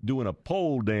girl doing a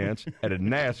pole dance at a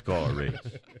NASCAR race?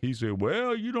 He said,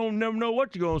 well, you don't never know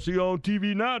what you're going to see on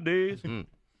TV nowadays.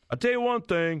 I tell you one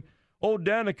thing, old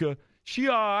Danica, she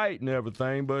all right and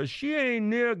everything, but she ain't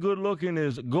near good looking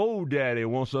as GoDaddy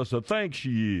wants us to think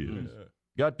she is.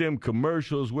 Got them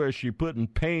commercials where she putting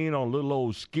paint on little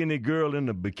old skinny girl in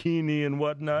the bikini and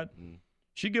whatnot.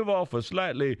 She give off a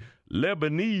slightly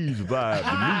Lebanese vibe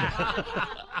to me.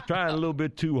 Trying a little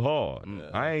bit too hard.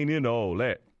 I ain't into all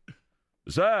that.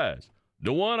 Besides,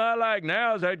 the one I like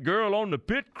now is that girl on the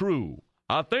pit crew.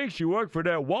 I think she worked for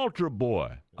that Walter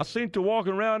boy. I seen her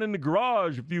walking around in the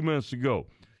garage a few minutes ago.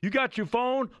 You got your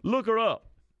phone? Look her up.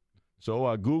 So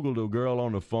I Googled a girl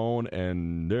on the phone,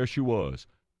 and there she was.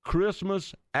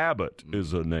 Christmas Abbott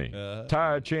is her name.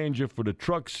 Tire changer for the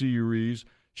truck series.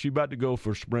 She about to go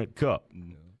for Sprint Cup.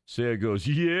 Sarah goes,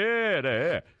 yeah,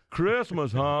 that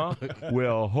Christmas, huh?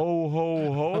 Well, ho,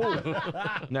 ho, ho.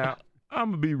 Now, I'm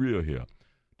going to be real here.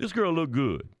 This girl look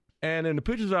good. And in the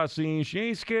pictures I've seen, she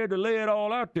ain't scared to lay it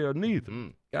all out there neither.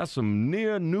 Got some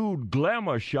near-nude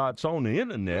glamour shots on the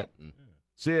internet.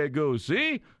 Sarah goes,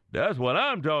 see? That's what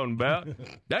I'm talking about.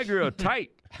 That girl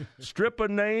tight. Stripper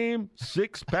name,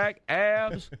 six-pack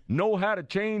abs, know how to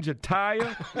change a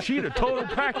tire. She the total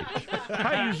package.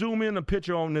 How you zoom in a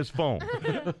picture on this phone?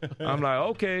 I'm like,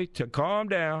 okay, calm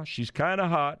down. She's kind of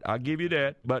hot. I'll give you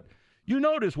that. But you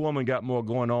know this woman got more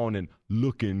going on than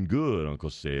looking good, Uncle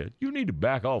said. You need to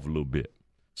back off a little bit.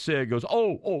 Sarah goes,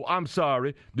 oh, I'm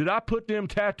sorry. Did I put them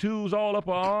tattoos all up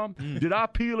her arm? Did I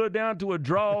peel her down to her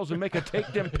drawers and make her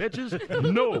take them pictures?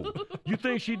 No. You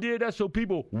think she did that so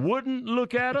people wouldn't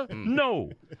look at her?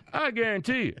 No. I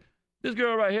guarantee you. This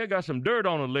girl right here got some dirt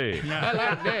on her leg. I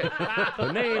like that.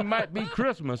 Her name might be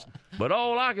Christmas, but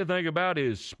all I can think about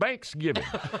is Spanksgiving.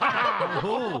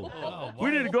 We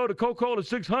need to go to Coca-Cola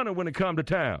 600 when it come to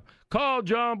town. Call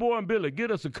John Boy and Billy. Get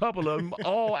us a couple of them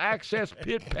all-access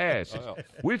pit passes.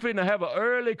 We finna have an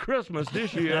early Christmas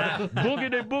this year.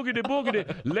 Boogity, boogity,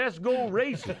 boogity. Let's go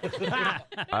racing.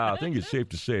 I think it's safe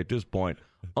to say at this point,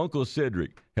 Uncle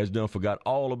Cedric has done forgot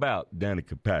all about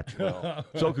Danica Patrick.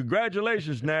 So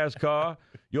congratulations, NASCAR.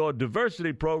 Your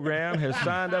diversity program has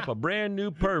signed up a brand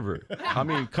new convert.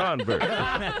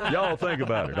 Y'all think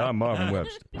about it. I'm Marvin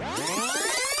Webster.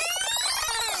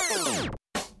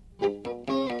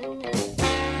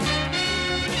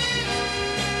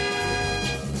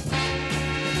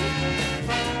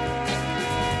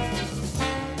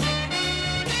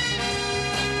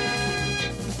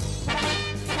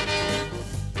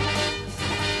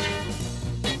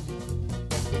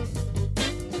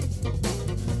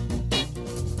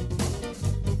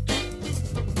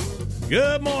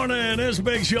 Good morning. It's a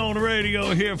big show on the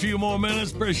radio here. A few more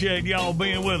minutes. Appreciate y'all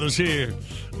being with us here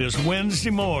this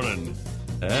Wednesday morning.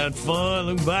 Had fun.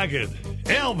 Look back at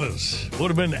Elvis. Would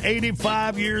have been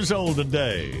 85 years old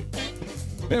today.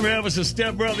 Remember Elvis'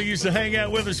 stepbrother used to hang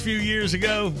out with us a few years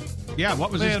ago? Yeah,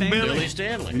 what was his name? Billy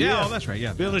Stanley. Yeah, oh, that's right,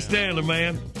 yeah. Billy Stanley,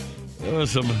 man. There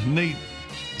was some neat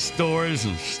stories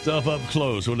and stuff up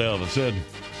close with Elvis.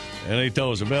 And he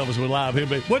told us if Elvis was alive, he'd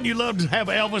be, wouldn't you love to have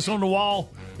Elvis on the wall?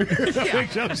 Oh,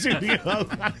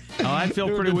 I'd feel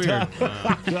pretty weird.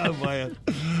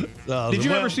 Did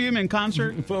you ever see him in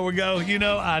concert? Before we go,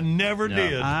 I never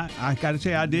did. I got to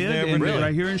say, I did. Never did.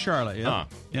 Right here in Charlotte. Yeah.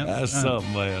 Yep. That's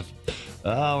something, man.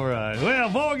 All right. Well,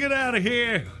 before we get out of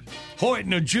here, Hoyt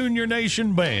and the Junior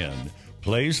Nation Band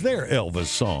plays their Elvis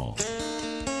song.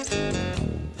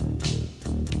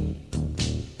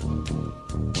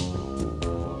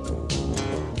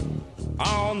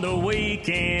 On the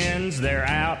weekends, they're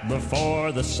out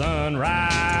before the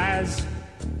sunrise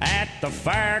at the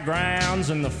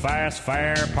fairgrounds in the fast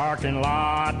fare parking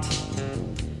lot.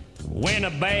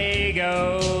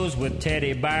 Winnebagos with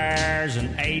teddy bears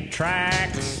and 8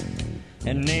 tracks,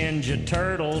 and Ninja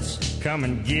Turtles come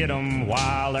and get 'em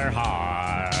while they're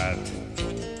hot.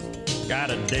 Got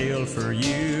a deal for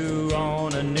you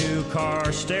on a new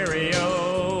car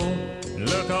stereo.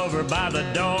 Look over by the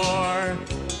door.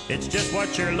 It's just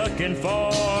what you're looking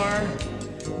for.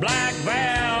 Black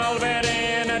velvet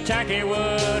in a tacky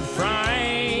wood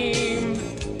frame.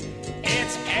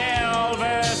 It's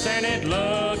Elvis and it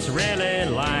looks really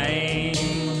lame.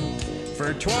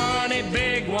 For 20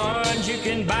 big ones, you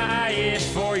can buy it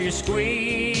for your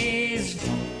squeeze.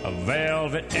 A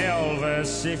velvet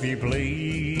Elvis, if you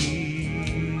please.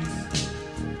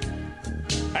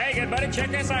 Hey, good buddy,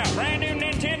 check this out. Brand new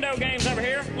Nintendo games over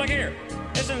here. Look here.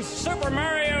 This is Super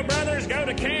Mario Brothers Go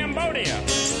to Cambodia.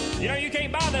 You know, you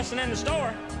can't buy this one in the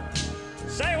store.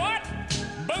 Say what?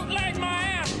 Bootleg my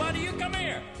ass, buddy. You come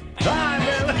here. Hi,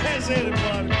 man. Let's hit it,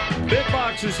 buddy.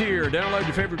 Bitbox is here. Download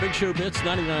your favorite Big Show bits,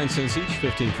 99 cents each,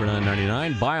 15 for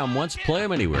 $9.99. Buy them once, play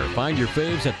them anywhere. Find your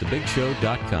faves at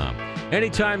thebigshow.com.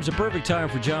 Anytime's the perfect time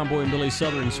for John Boy and Billy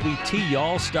Southern Sweet Tea,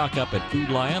 y'all. Stock up at Food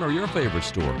Lion or your favorite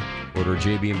store. Order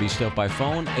JB&B Stuff by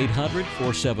phone,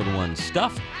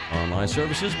 800-471-STUFF. Online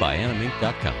services by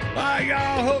animink.com. Bye,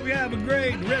 y'all. Hope you have a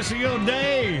great rest of your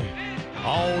day.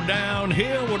 All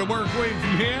downhill with a work week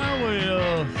from here.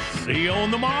 We'll see you on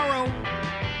the morrow.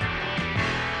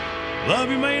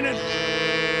 Love you, mean it.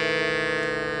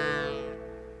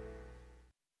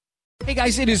 Hey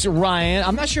guys, it is Ryan.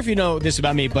 I'm not sure if you know this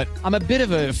about me, but I'm a bit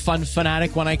of a fun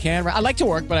fanatic when I can. I like to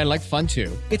work, but I like fun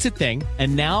too. It's a thing.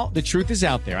 And now the truth is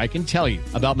out there. I can tell you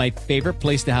about my favorite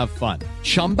place to have fun.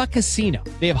 Chumba Casino.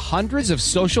 They have hundreds of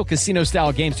social casino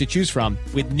style games to choose from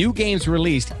with new games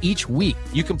released each week.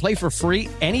 You can play for free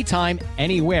anytime,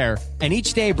 anywhere. And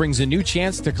each day brings a new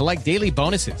chance to collect daily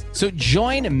bonuses. So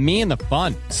join me in the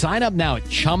fun. Sign up now at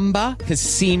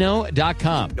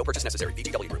ChumbaCasino.com. No purchase necessary.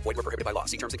 VGW Group. Void where prohibited by law.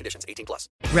 See terms and conditions. 18+.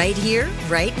 Right here,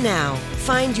 right now.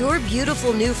 Find your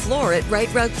beautiful new floor at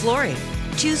Right Rug Flooring.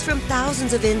 Choose from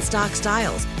thousands of in-stock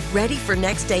styles, ready for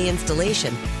next day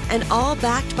installation, and all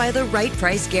backed by the right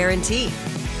price guarantee.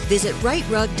 Visit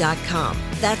rightrug.com.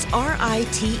 That's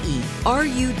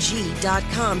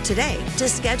RITERUG.com today to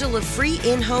schedule a free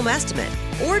in-home estimate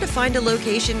or to find a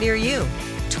location near you.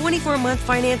 24-month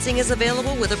financing is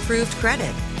available with approved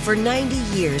credit. For 90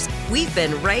 years, we've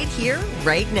been right here,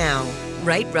 right now.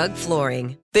 Right Rug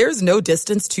Flooring. There's no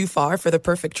distance too far for the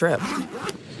perfect trip.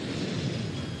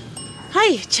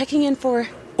 Hi, checking in for...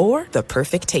 Or the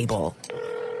perfect table.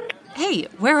 Hey,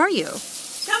 where are you?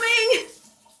 Coming!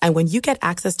 And when you get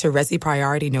access to Resi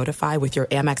Priority Notify with your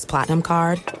Amex Platinum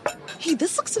card... Hey,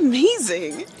 this looks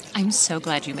amazing. I'm so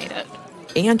glad you made it.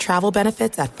 And travel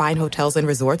benefits at fine hotels and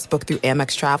resorts booked through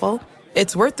Amex Travel,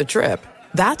 it's worth the trip.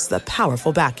 That's the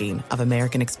powerful backing of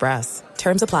American Express.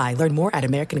 Terms apply. Learn more at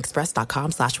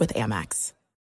americanexpress.com/withAmex.